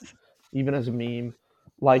this, even as a meme.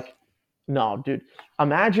 Like, no, dude.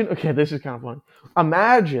 Imagine, okay, this is kind of fun.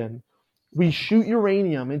 Imagine we shoot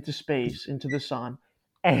uranium into space, into the sun,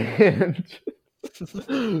 and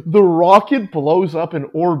the rocket blows up in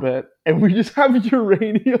orbit, and we just have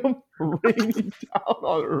uranium raining down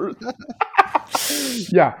on Earth.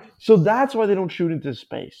 Yeah, so that's why they don't shoot into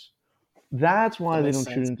space. That's why they don't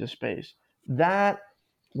shoot into space.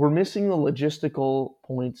 We're missing the logistical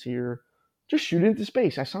points here. Just shoot into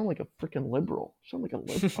space. I sound like a freaking liberal. I sound like a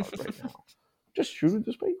libtard right now. Just shoot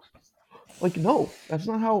into space. Like, no, that's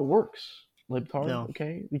not how it works, libtard. No.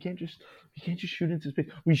 Okay, we can't just shoot into space.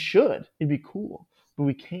 We should. It'd be cool, but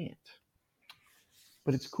we can't.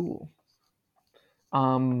 But it's cool.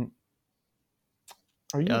 Are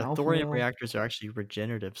you thorium reactors are actually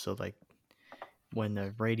regenerative, so like when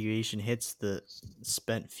the radiation hits the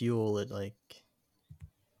spent fuel, it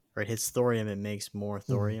hits thorium, it makes more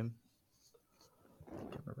thorium. I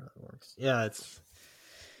can't remember how it works. Yeah, it's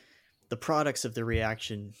the products of the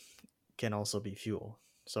reaction can also be fuel.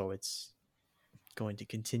 So it's going to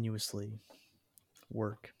continuously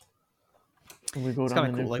work. And we go It's down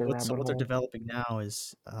kind the of cool. Like nuclear what rabbit they're hole. developing now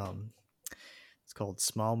is it's called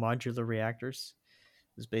small modular reactors.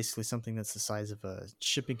 It's basically something that's the size of a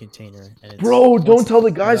shipping container, and it's Bro, once don't it's tell the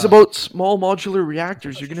set guys up- about small modular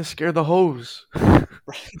reactors. You're gonna scare the hoes.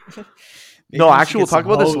 Maybe No, we should actually, we'll get talk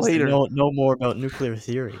some about this hoes that later. know more about nuclear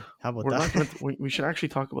theory. How about We're not that? gonna. We should actually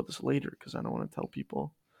talk about this later because I don't want to tell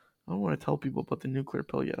people. I don't want to tell people about the nuclear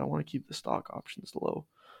pill yet. I want to keep the stock options low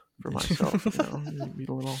for myself. Be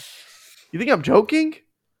a little. You think I'm joking?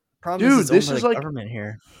 Problem Dude, is, it's owned this by is the like, government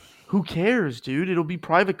here. who cares, dude? It'll be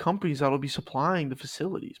private companies that'll be supplying the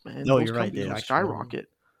facilities, man. No, Those you're right. companies They will actually will. skyrocket.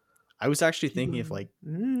 I was actually thinking if like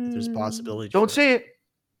there's a possibility Don't for say it.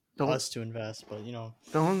 Don't. us to invest, but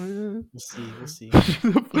Don't. we'll see. We'll see.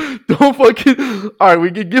 Don't fucking. All right,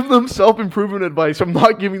 we could give them self-improvement advice. I'm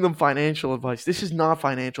not giving them financial advice. This is not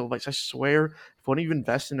financial advice. I swear. If one of you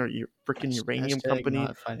invest in a freaking uranium Hashtag company,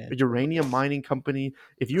 not a financial uranium advice. mining company,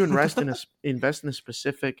 if you invest in a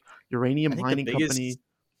specific uranium I think mining company,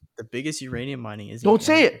 the biggest uranium mining is in don't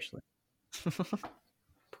say Canada, it. actually.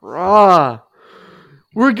 Bruh.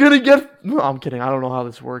 We're gonna get. No, I'm kidding. I don't know how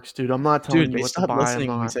this works, dude. I'm not telling Dude, you they what to stopped buy. I'm listening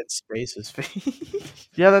when we not. said space was fake.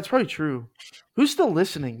 Yeah, that's probably true. Who's still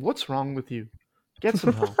listening? What's wrong with you? Get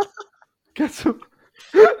some help. Get some.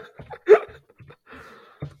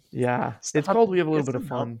 Yeah, it's Stop. called we have a little Get bit of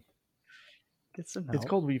some help. fun. Get some help. It's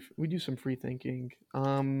called we do some free thinking.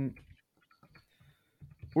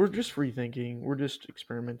 We're just free thinking. We're just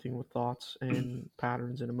experimenting with thoughts and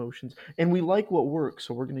patterns and emotions, and we like what works,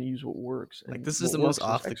 so we're gonna use what works. And Like this is what the most works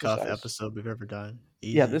off the cuff exercise. episode we've ever done.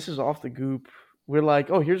 Easy. Yeah, this is off the goop. We're like,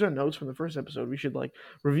 oh, here's our notes from the first episode. We should like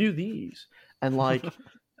review these and like,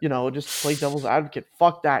 just play devil's advocate.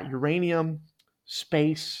 Fuck that. Uranium,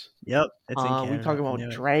 space. Yep, it's in Canada. We talk I about knew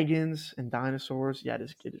it. dragons and dinosaurs. Yeah, it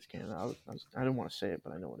is Canada. I didn't want to say it,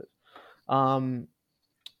 but I know it is.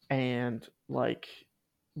 And like,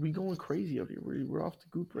 we going crazy out here. We're off the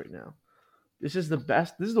goop right now. This is the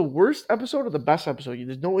best. This is the worst episode or the best episode.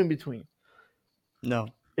 There's no in between. No,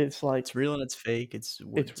 it's like it's real and it's fake. It's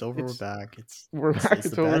over. We're back. We're back. It's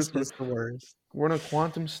It's the over. best. It's the worst. We're in a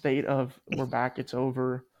quantum state of we're back. It's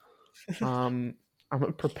over. I'm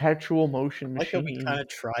a perpetual motion machine. Like we kind of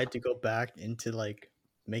tried to go back into like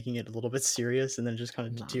making it a little bit serious, and then just kind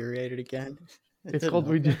of deteriorated again. It's called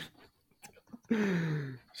we did.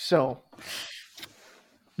 So,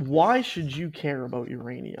 why should you care about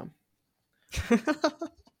uranium?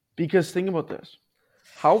 Because think about this.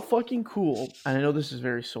 How fucking cool, and I know this is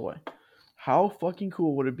very soy, how fucking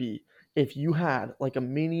cool would it be if you had like a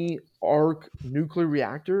mini arc nuclear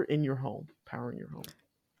reactor in your home, powering your home?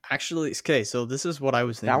 Actually, okay, so this is what I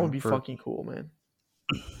was thinking. That would be fucking cool, man.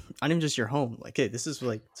 Not even just your home. Like, okay, this is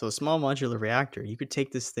like, so a small modular reactor, you could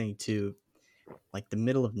take this thing to like the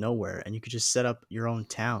middle of nowhere and you could just set up your own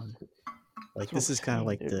town. Like, this is kind of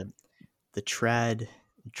like the trad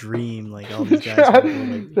dream, like all these guys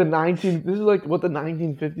this is like what the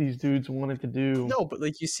 1950s dudes wanted to do. No, but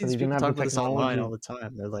like you see these people talk about this online all the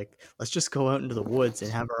time. They're like, let's just go out into the woods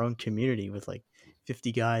and have our own community with like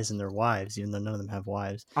 50 guys and their wives, even though none of them have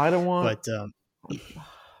wives. I don't want, but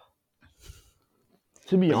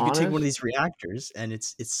to be honest, you can take one of these reactors and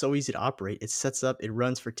it's so easy to operate. It sets up, it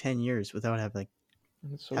runs for 10 years without having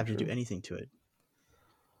to do anything to it.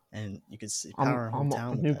 And you can power a whole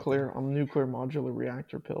town. I'm nuclear modular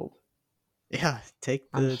reactor pilled. Yeah,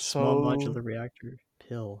 take the small modular reactor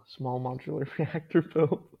pill. Small modular reactor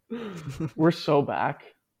pill. We're so back.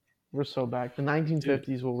 We're so back. The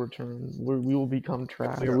 1950s will return. We will become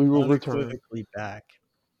trash. We will return. Unequivocally back.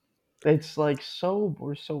 It's like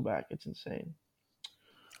we're so back. It's insane.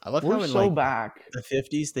 I love we're how in so like back. The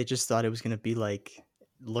 50s, they just thought it was gonna be like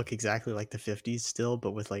look exactly like the 50s still,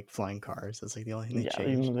 but with like flying cars. That's like the only thing they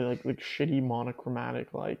changed. Even like shitty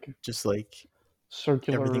monochromatic, like just like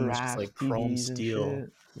circular. Everything was just like chrome steel.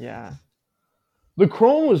 Yeah, the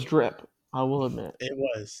chrome was drip. I will admit it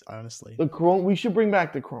was, honestly. The chrome. We should bring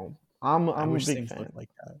back the chrome. I'm a big fan. Like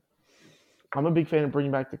that. I'm a big fan of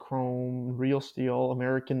bringing back the chrome, real steel,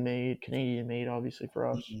 American made, Canadian made, obviously for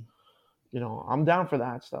us. Mm-hmm. I'm down for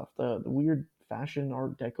that stuff. The weird fashion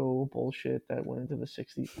Art Deco bullshit that went into the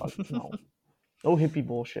 60s. Fuck no. No hippie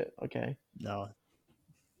bullshit, okay? No.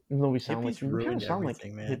 Even though we kind of sound like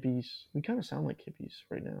man. hippies. We kind of sound like hippies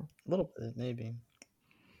right now. A little bit, maybe.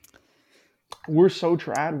 We're so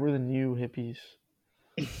trad. We're the new hippies.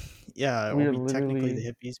 Yeah, we're technically the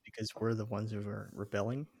hippies because we're the ones who are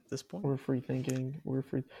rebelling at this point. We're free thinking. We're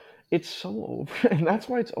free. It's so over. And that's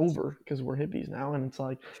why it's over, because we're hippies now. And it's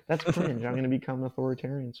like, that's cringe. I'm going to become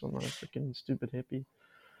authoritarian, so I'm not a freaking stupid hippie.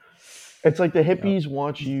 It's like the Yep. hippies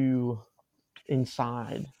want you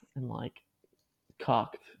inside and like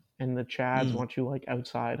cucked, and the chads Mm. want you like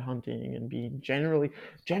outside hunting and being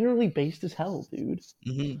generally based as hell, dude.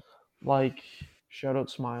 Hmm. Like, shout out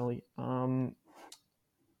Smiley.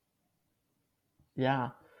 Yeah,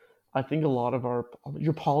 I think a lot of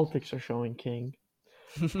your politics are showing, King.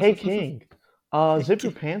 Hey, King, zip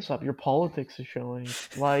your pants up. Your politics is showing.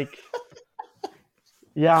 Like,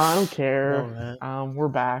 yeah, I don't Oh care. man. We're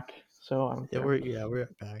back, so I don't Yeah, care. we're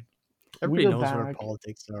back. We Everybody are knows where back.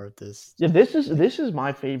 politics are at this. Yeah, this is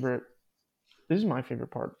my favorite. This is my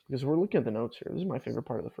favorite part because we're looking at the notes here. This is my favorite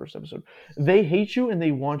part of the first episode. They hate you and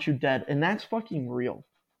they want you dead, and that's fucking real.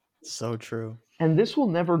 So true. And this will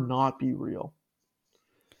never not be real.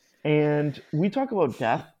 And we talk about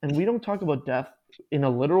death, and we don't talk about death in a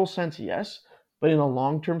literal sense, yes, but in a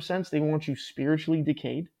long term sense, they want you spiritually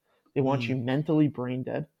decayed. They want you Mm. mentally brain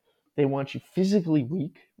dead. They want you physically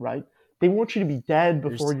weak, right? They want you to be dead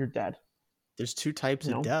before There's you're dead. there's two types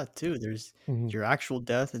You of know? death too. There's Mm-hmm. your actual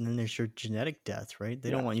death, and then there's your genetic death, right?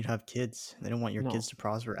 They don't Yeah. want you to have kids. They don't want your kids No. to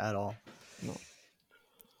prosper at all. No.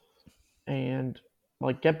 And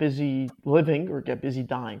like get busy living or get busy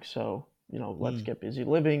dying. So, let's Mm. get busy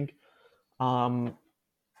living. Um,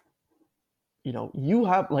 you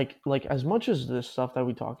have like as much as this stuff that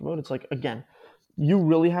we talked about, it's like again, you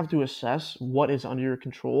really have to assess what is under your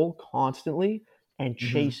control constantly and Hmm.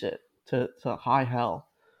 chase it to high hell.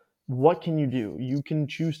 What can you do? You can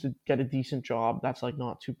choose to get a decent job that's like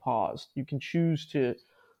not too paused. You can choose to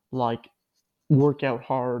like work out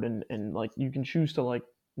hard and like you can choose to like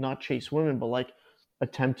not chase women but like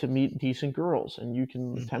attempt to meet decent girls and you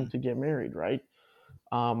can Hmm. attempt to get married, right?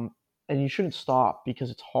 um and you shouldn't stop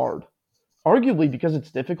because it's hard. Arguably because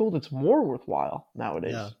it's difficult, it's more worthwhile Yeah,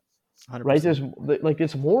 nowadays, right? 100%. There's like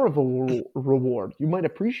it's more of a reward. You might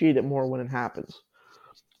appreciate it more when it happens.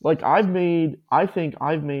 Like I think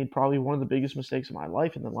I've made probably one of the biggest mistakes of my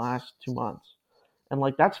life in the last 2 months, and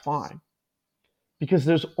like that's fine because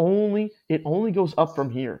it only goes up from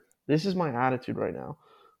here. This is my attitude right now.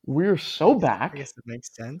 We're I so guess I back, guess it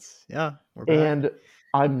makes sense. Yeah, we're back. and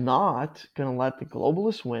I'm not gonna let the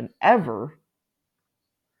globalists win ever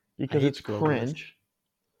I because hate it's the globalists. cringe,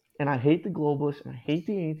 and I hate the globalists, and I hate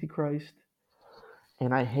the Antichrist,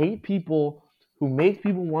 and I hate people who make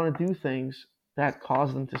people want to do things that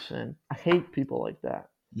cause them to sin. I hate people like that.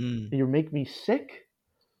 Mm. You make me sick.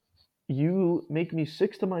 You make me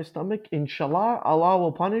sick to my stomach. Inshallah, Allah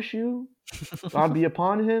will punish you. God be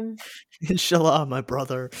upon him. Inshallah, my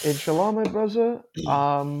brother. Inshallah, my brother.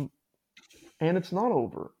 And it's not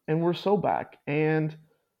over. And we're so back. And,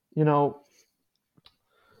 you know,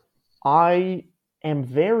 I am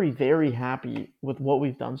very, very happy with what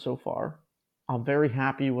we've done so far. I'm very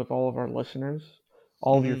happy with all of our listeners,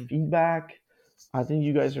 all of your Hmm. feedback. I think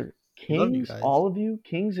you guys are We love you kings, guys. all of you,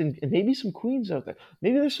 kings, and maybe some queens out there.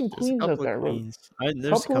 Maybe there's some There's a queens out couple of there. queens. There's a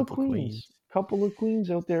Couple of couple of queens. queens. Couple of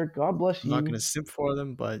queens out there. God bless I'm not you. gonna simp for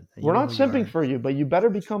them, but you We're know not who you simping are. for you, but you better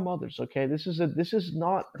become mothers, okay? This is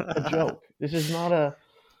not a joke. This is not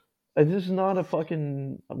a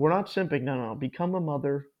fucking we're not simping. No, no. Become a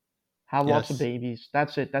mother, have lots of Yes. babies.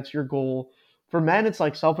 That's it. That's your goal. For men, it's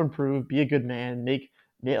like self-improve, be a good man,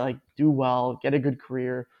 like do well, get a good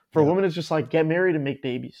career. For Yep. women, it's just like get married and make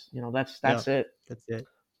babies. That's Yep. it. That's it.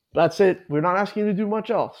 That's it. We're not asking you to do much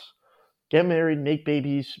else. Get married, make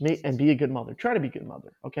babies, and be a good mother. Try to be a good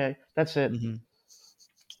mother. Okay, that's it. Hmm.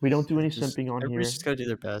 We don't do any Just simping on everybody's here. just gotta do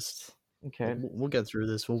their best. Okay. We'll get through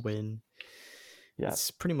this. We'll win. Yeah.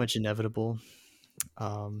 It's pretty much inevitable.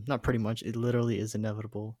 Not pretty much. It literally is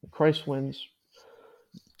inevitable. Christ wins,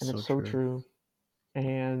 and So it's so true. true.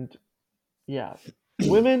 And yeah,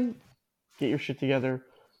 women, get your shit together.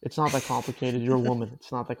 It's not that complicated. You're a woman.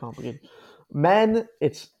 It's not that complicated. Men,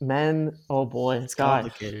 it's men. Oh boy, It's guys,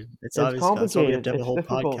 complicated. It's it's obvious. That's why we have complicated. to have a It's whole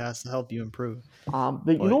difficult. podcast to help you improve. But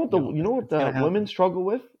But you know what it's gonna the women happen. struggle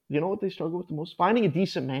with? You know what they struggle with the most? Finding a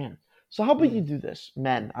decent man. So how about you Mm. do this,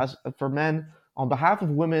 men? As for men, on behalf of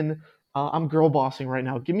women, I'm girl bossing right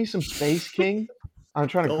now. Give me some space, King. I'm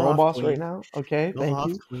trying to Go girl off, boss right queen. now. Okay, Go thank off,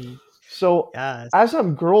 you. queen. So Yes. as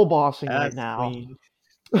I'm girl bossing right Yes, now, queen.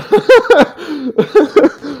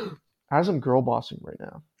 as I'm girl bossing right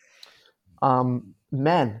now,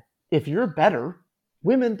 men, if you're better,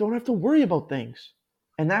 women don't have to worry about things.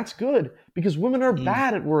 And that's good because women are Mm.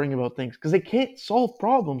 bad at worrying about things because they can't solve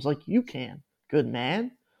problems like you can. Good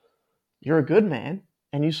man. You're a good man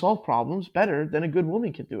and you solve problems better than a good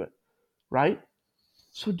woman can do it, right?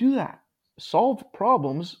 So do that. Solve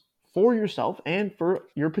problems for yourself and for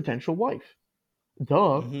your potential wife.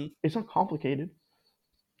 Duh. Hmm. It's not complicated.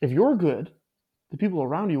 If you're good, the people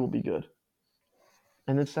around you will be good.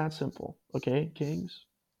 And it's that simple. Okay, kings?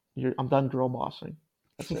 I'm done girl bossing.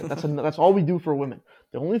 That's it. That's all we do for women.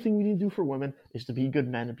 The only thing we need to do for women is to be good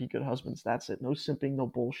men and be good husbands. That's it. No simping, no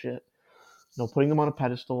bullshit, no putting them on a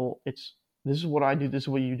pedestal. This is what I do, this is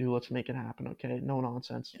what you do, let's make it happen, okay? No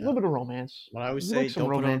nonsense. A Yeah. little bit of romance. What I always We say, like some don't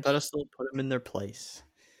put them on a romance. pedestal, put them in their place.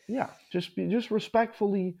 Yeah, just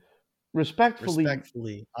respectfully,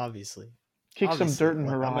 obviously. kick some dirt in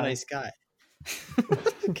her eye. I'm a nice guy.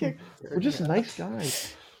 We're just nice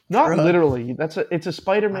guys. Not literally. It's a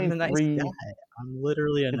Spider-Man 3. Guy. I'm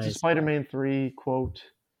literally a nice guy. It's a Spider-Man 3 quote.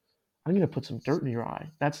 I'm gonna put some dirt in your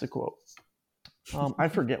eye. That's the quote. I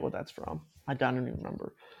forget what that's from. I don't even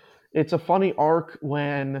remember. It's a funny arc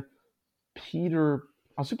when Peter.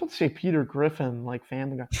 I was about to say Peter Griffin, like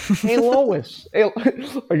Family Guy. Hey Lois, I'm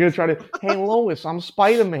gonna try to. Hey Lois, I'm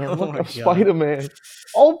Spider-Man. Look, I'm Spider-Man.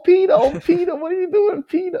 Oh Peter, what are you doing,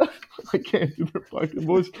 Peter? I can't do the fucking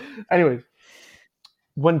voice. Anyways,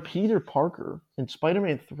 when Peter Parker in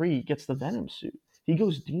Spider-Man 3 gets the Venom suit, he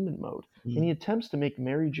goes demon mode and he attempts to make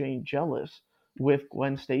Mary Jane jealous with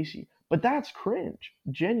Gwen Stacy. But that's cringe,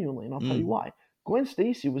 genuinely, and I'll tell you why. Gwen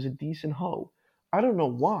Stacy was a decent hoe. I don't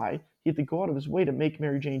know why he had to go out of his way to make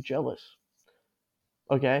Mary Jane jealous.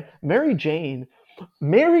 Okay? Mary Jane,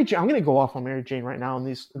 I'm going to go off on Mary Jane right now in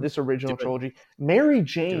this original trilogy. Mary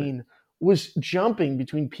Jane was jumping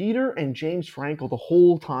between Peter and James Franco the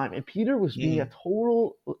whole time, and Peter was being a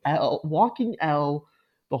total walking L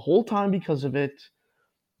the whole time because of it.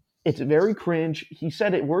 It's very cringe. He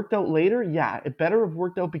said it worked out later. Yeah, it better have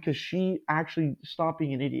worked out because she actually stopped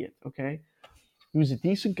being an idiot, okay? He was a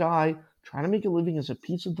decent guy, trying to make a living as a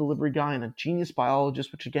pizza delivery guy and a genius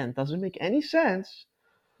biologist, which, again, doesn't make any sense.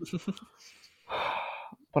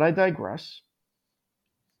 But I digress.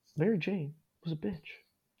 Mary Jane was a bitch.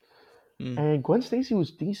 And Gwen Stacy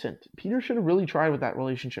was decent. Peter should have really tried with that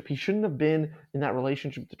relationship. He shouldn't have been in that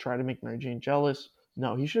relationship to try to make Mary Jane jealous.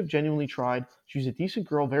 No, he should have genuinely tried. She was a decent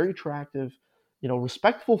girl, very attractive,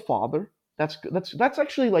 respectful father. That's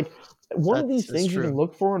actually like one of these things you can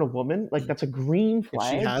look for in a woman. Like that's a green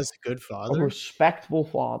flag. If she has a good father, a respectful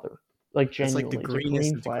father. Like genuinely, it's like the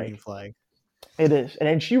greenest of the green flag. It is,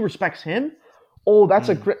 and she respects him. Oh, that's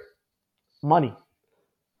a great money.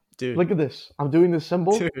 Dude, look at this. I'm doing this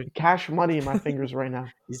symbol. Dude. Cash money in my fingers right now.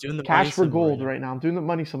 He's doing the cash for gold right now. I'm doing the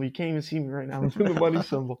money symbol. You can't even see me right now. I'm doing the money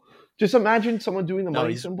symbol. Just imagine someone doing the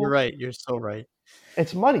money symbol. You're right. You're so right.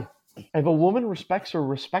 It's money. If a woman respects her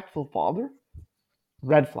respectful father,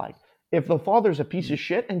 red flag. If the father's a piece of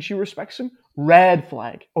shit and she respects him, red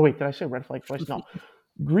flag. Oh wait, did I say red flag twice? No.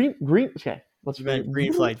 Green. Okay.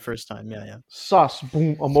 Green flag first time. Yeah. Sus.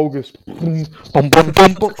 Boom. Amogus. Boom. Boom. Boom.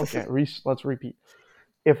 Boom. Boom. Okay. Let's repeat.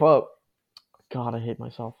 God, I hate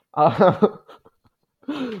myself.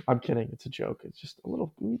 I'm kidding. It's a joke. It's just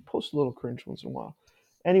we post a little cringe once in a while.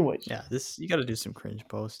 Anyways. Yeah, you got to do some cringe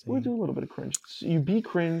posting. We do a little bit of cringe. So you be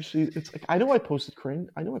cringe. It's like, I know I posted cringe.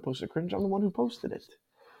 I'm the one who posted it.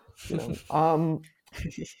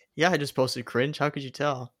 Yeah, I just posted cringe. How could you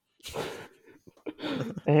tell?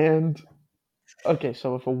 And okay,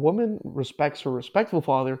 so if a woman respects her respectful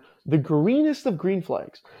father, the greenest of green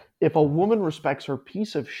flags. If a woman respects her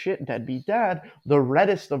piece of shit deadbeat dad, the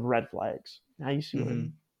reddest of red flags. Now you see what I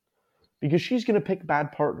mean? Because she's going to pick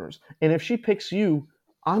bad partners. And if she picks you,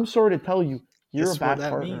 I'm sorry to tell you, you're a bad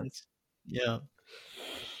partner. Means. Yeah.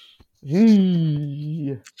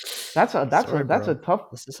 That's a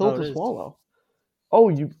tough pill to swallow.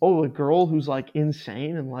 A girl who's like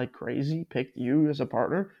insane and like crazy picked you as a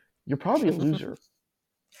partner. You're probably a loser.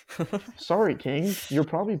 Sorry, King. You're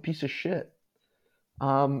probably a piece of shit.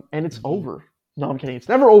 And it's over. No, I'm kidding. It's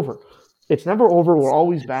never over. It's never over. We're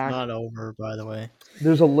always back. It's not over, by the way.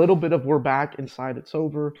 There's a little bit of we're back inside it's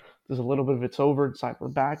over. There's a little bit of it's over inside we're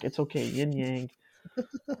back. It's okay. Yin yang.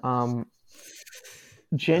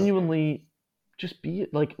 Genuinely, just be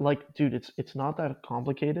like, dude. It's not that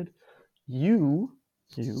complicated. You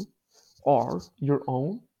are your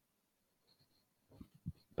own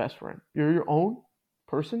best friend. You're your own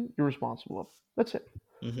person. You're responsible of. That's it.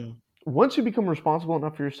 Mm-hmm. Once you become responsible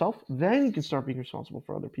enough for yourself, then you can start being responsible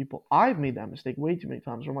for other people. I've made that mistake way too many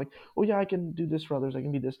times where I'm like, oh yeah, I can do this for others. I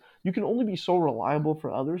can be this. You can only be so reliable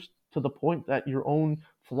for others to the point that your own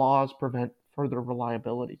flaws prevent further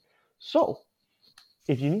reliability. So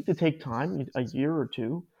if you need to take time, a year or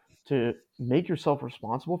two, to make yourself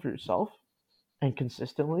responsible for yourself and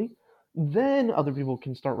consistently, then other people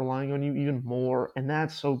can start relying on you even more. And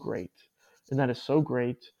that's so great. And that is so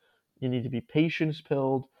great. You need to be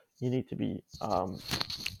patience-pilled. You need to be,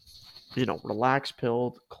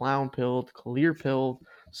 relax-pilled, clown-pilled, clear-pilled,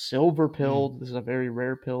 silver-pilled. This is a very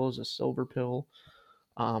rare pill, is a silver pill.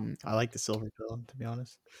 I like the silver pill, to be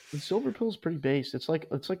honest. The silver pill is pretty base. It's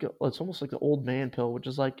almost like the old man pill, which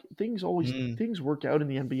is like Mm, things work out in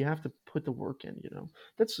the end, but you have to put the work in.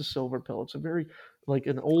 That's the silver pill. It's a very like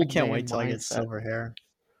an I old can't man wait till I get mindset. silver hair.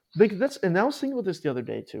 Like and I was thinking about this the other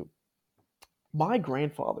day too. My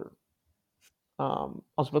grandfather, I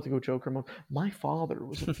was about to go joke him. My father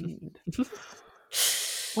was a fiend.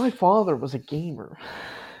 My father was a gamer.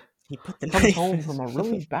 He put the Comes knife in home his from a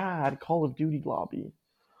really bad Call of Duty lobby.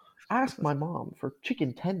 Ask my mom for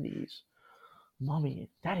chicken tendies. Mommy,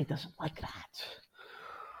 Daddy doesn't like that.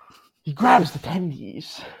 He grabs the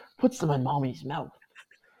tendies, puts them in Mommy's mouth.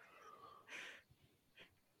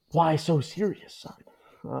 Why so serious,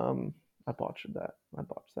 son? I botched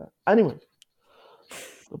that. Anyway,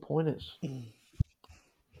 the point is,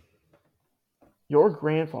 your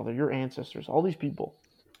grandfather, your ancestors, all these people,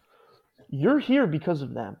 you're here because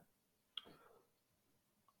of them.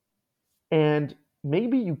 And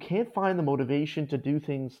maybe you can't find the motivation to do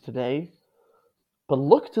things today, but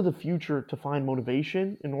look to the future to find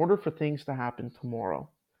motivation in order for things to happen tomorrow.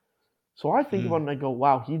 So I think about it and I go,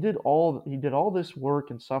 wow, he did all this work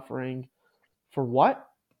and suffering for what?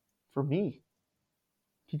 For me.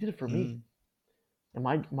 He did it for me. And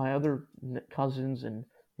my other cousins and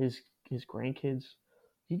his grandkids,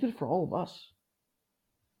 he did it for all of us.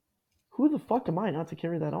 Who the fuck am I not to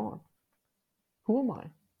carry that on? Who am I?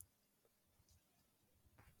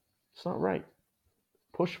 It's not right.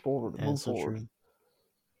 Push forward, Yeah, move it's so forward. true.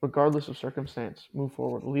 Regardless of circumstance, move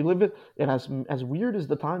forward. We live it, and as weird as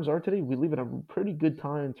the times are today, we live in a pretty good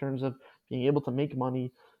time in terms of being able to make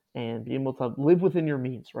money and be able to live within your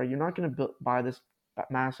means, right? You're not going to buy this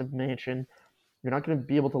massive mansion. You're not going to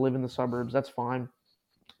be able to live in the suburbs. That's fine.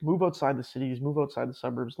 Move outside the cities, move outside the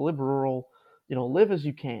suburbs, live rural, live as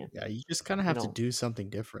you can. Yeah, you just kind of have to do something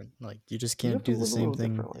different. Like, you just You can't have to do the live a same little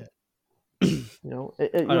thing. differently.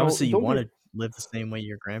 And obviously, you Don't want be to live the same way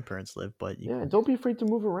your grandparents lived, but don't be afraid to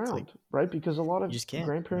move it's around, like right? Because a lot you of just can't.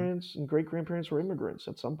 grandparents and great grandparents were immigrants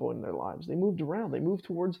at some point in their lives. They moved around. They moved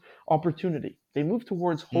towards opportunity. They moved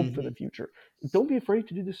towards hope for the future. Don't be afraid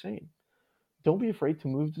to do the same. Don't be afraid to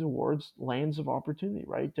move towards lands of opportunity,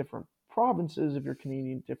 right? Different provinces if you're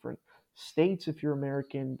Canadian, different states if you're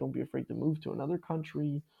American. Don't be afraid to move to another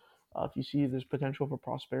country. If you see there's potential for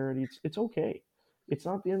prosperity, it's okay. It's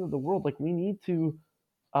not the end of the world. Like we need to.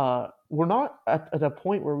 We're not at a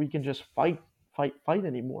point where we can just fight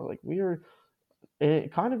anymore. Like we are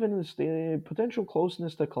kind of in this potential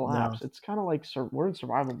closeness to No, collapse. It's kind of like we're in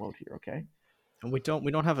survival mode here. Okay. and we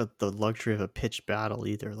don't have the luxury of a pitched battle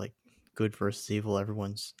either. Like good versus evil,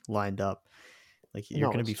 everyone's lined up. Like you're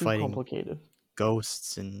No, gonna it's be too fighting complicated.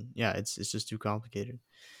 ghosts, and yeah, it's just too complicated.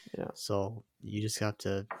 Yeah. So you just have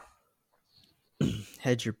to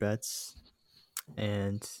hedge your bets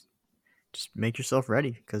and just make yourself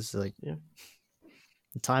ready, because like Yeah.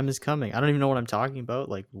 the time is coming. I don't even know what I'm talking about,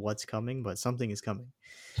 like what's coming, but something is coming.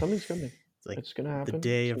 Something's coming. It's like It's gonna the happen.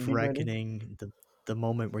 day So of be ready. reckoning, the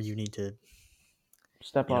moment where you need to,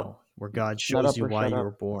 Step up. where God Nut shows up you or why shut you up.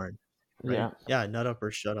 were born, right? Yeah. Yeah, nut up or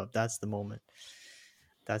shut up. That's the moment.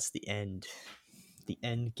 That's the end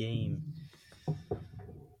game.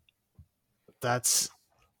 That's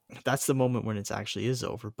the moment when it actually is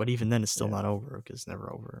over. But even then, it's still not over, because it's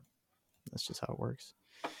never over. That's just how it works.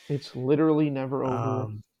 It's literally never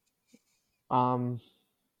over.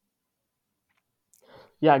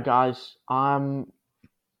 Yeah, guys.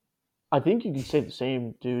 I think you can say the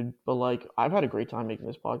same, dude. But like, I've had a great time making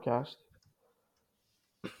this podcast,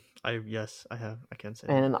 I have. I can say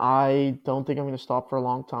that. and I don't think I'm going to stop for a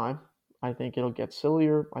long time. I think it'll get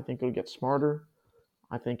sillier. I think it'll get smarter.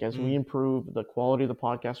 I think as we improve, the quality of the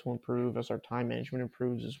podcast will improve, as our time management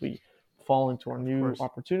improves, as we fall into our new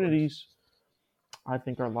opportunities. I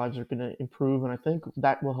think our lives are going to improve, and I think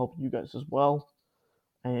that will help you guys as well.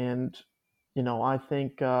 And I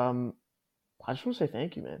think I just want to say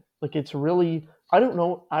thank you, man. Like it's really, I don't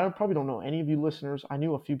know, I probably don't know any of you listeners. I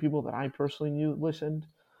knew a few people that I personally knew listened.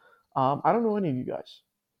 I don't know any of you guys,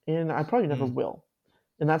 and I probably never will,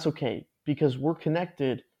 and that's okay because we're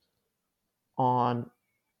connected on,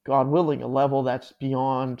 God willing, a level that's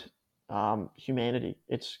beyond humanity.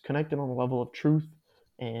 It's connected on a level of truth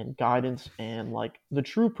and guidance and like the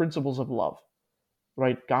true principles of love,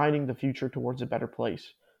 right? Guiding the future towards a better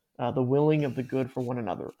place. The willing of the good for one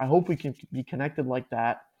another. I hope we can be connected like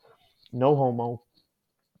that. No homo.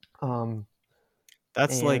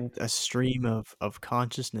 That's like a stream of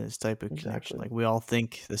consciousness type of connection. Like we all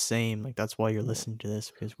think the same. Like that's why you're listening to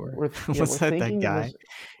this, because we're what's that guy?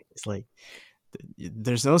 It's like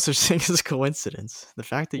there's no such thing as coincidence. The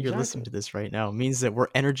fact that you're listening to this right now means that we're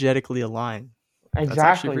energetically aligned. That's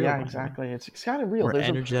actually Exactly. real, Yeah, by the way. exactly. It's kind of real. We're There's a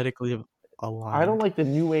energetically I don't aligned. like the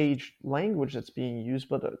new age language that's being used,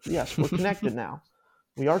 but yes, we're connected now.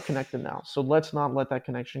 We are connected now. So let's not let that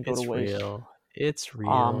connection go to It's waste. real. It's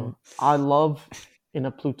real. I love, in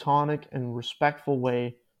a plutonic and respectful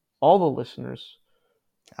way, all the listeners.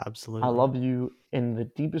 I Absolutely. love you in the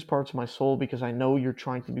deepest parts of my soul because I know you're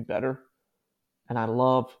trying to be better. And I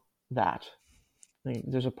love that. Like,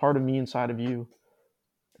 there's a part of me inside of you,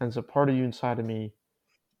 and there's a part of you inside of me.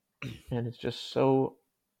 And it's just so,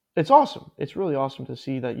 it's awesome. It's really awesome to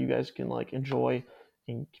see that you guys can like enjoy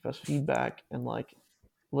and give us feedback and like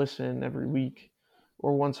listen every week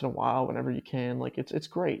or once in a while whenever you can. Like it's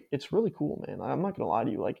great. It's really cool, man. I'm not gonna lie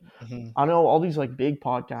to you. Like Mhm. I know all these like big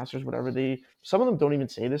podcasters, whatever, they some of them don't even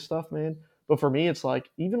say this stuff, man. But for me, it's like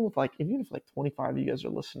even if like 25 of you guys are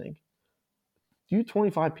listening, you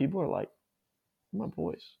 25 people are like my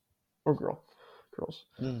boys or girls.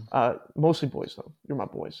 Mm. Mostly boys though. You're my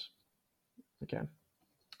boys. Again.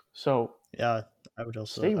 So Yeah,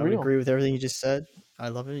 stay I would real. agree with everything you just said. I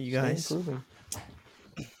love it, you Stay guys. improving.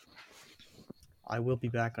 I will be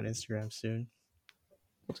back on Instagram soon.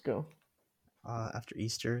 Let's go. After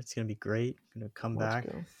Easter, it's gonna be great. I'm gonna come Let's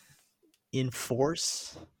back go. in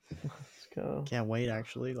force. Let's go. Can't wait.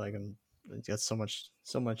 Actually, like I've got so much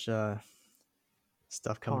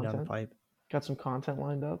stuff coming down the Content. pipe. Got some content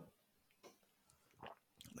lined up.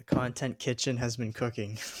 The content kitchen has been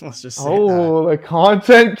cooking. Let's just say that. Oh, the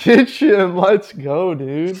content kitchen. Let's go,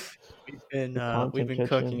 dude. We've The been content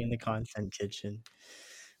cooking kitchen. in the content kitchen.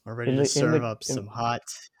 We're ready In to the in serve the up in,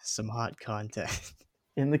 some hot content.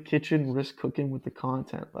 in the kitchen, risk cooking with the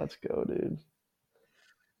content. Let's go, dude.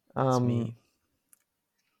 That's me.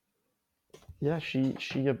 Yeah, she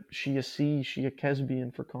a C, she a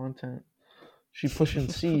Kesbian for content. She pushing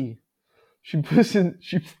C. She pushing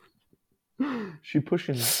she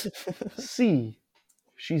pushing C.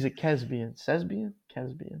 She's a Kesbian. Sesbian?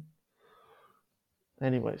 Kesbian.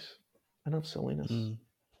 Anyways, enough silliness. Mm,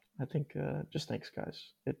 I think just thanks,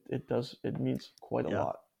 guys. It means quite a yeah,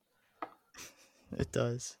 lot. it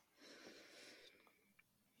does.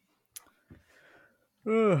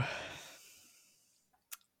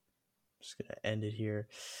 Just gonna end it here.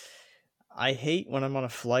 I hate when I'm on a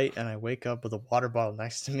flight and I wake up with a water bottle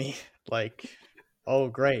next to me. Like, oh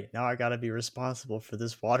great, now I gotta be responsible for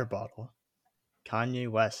this water bottle. Kanye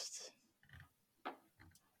West.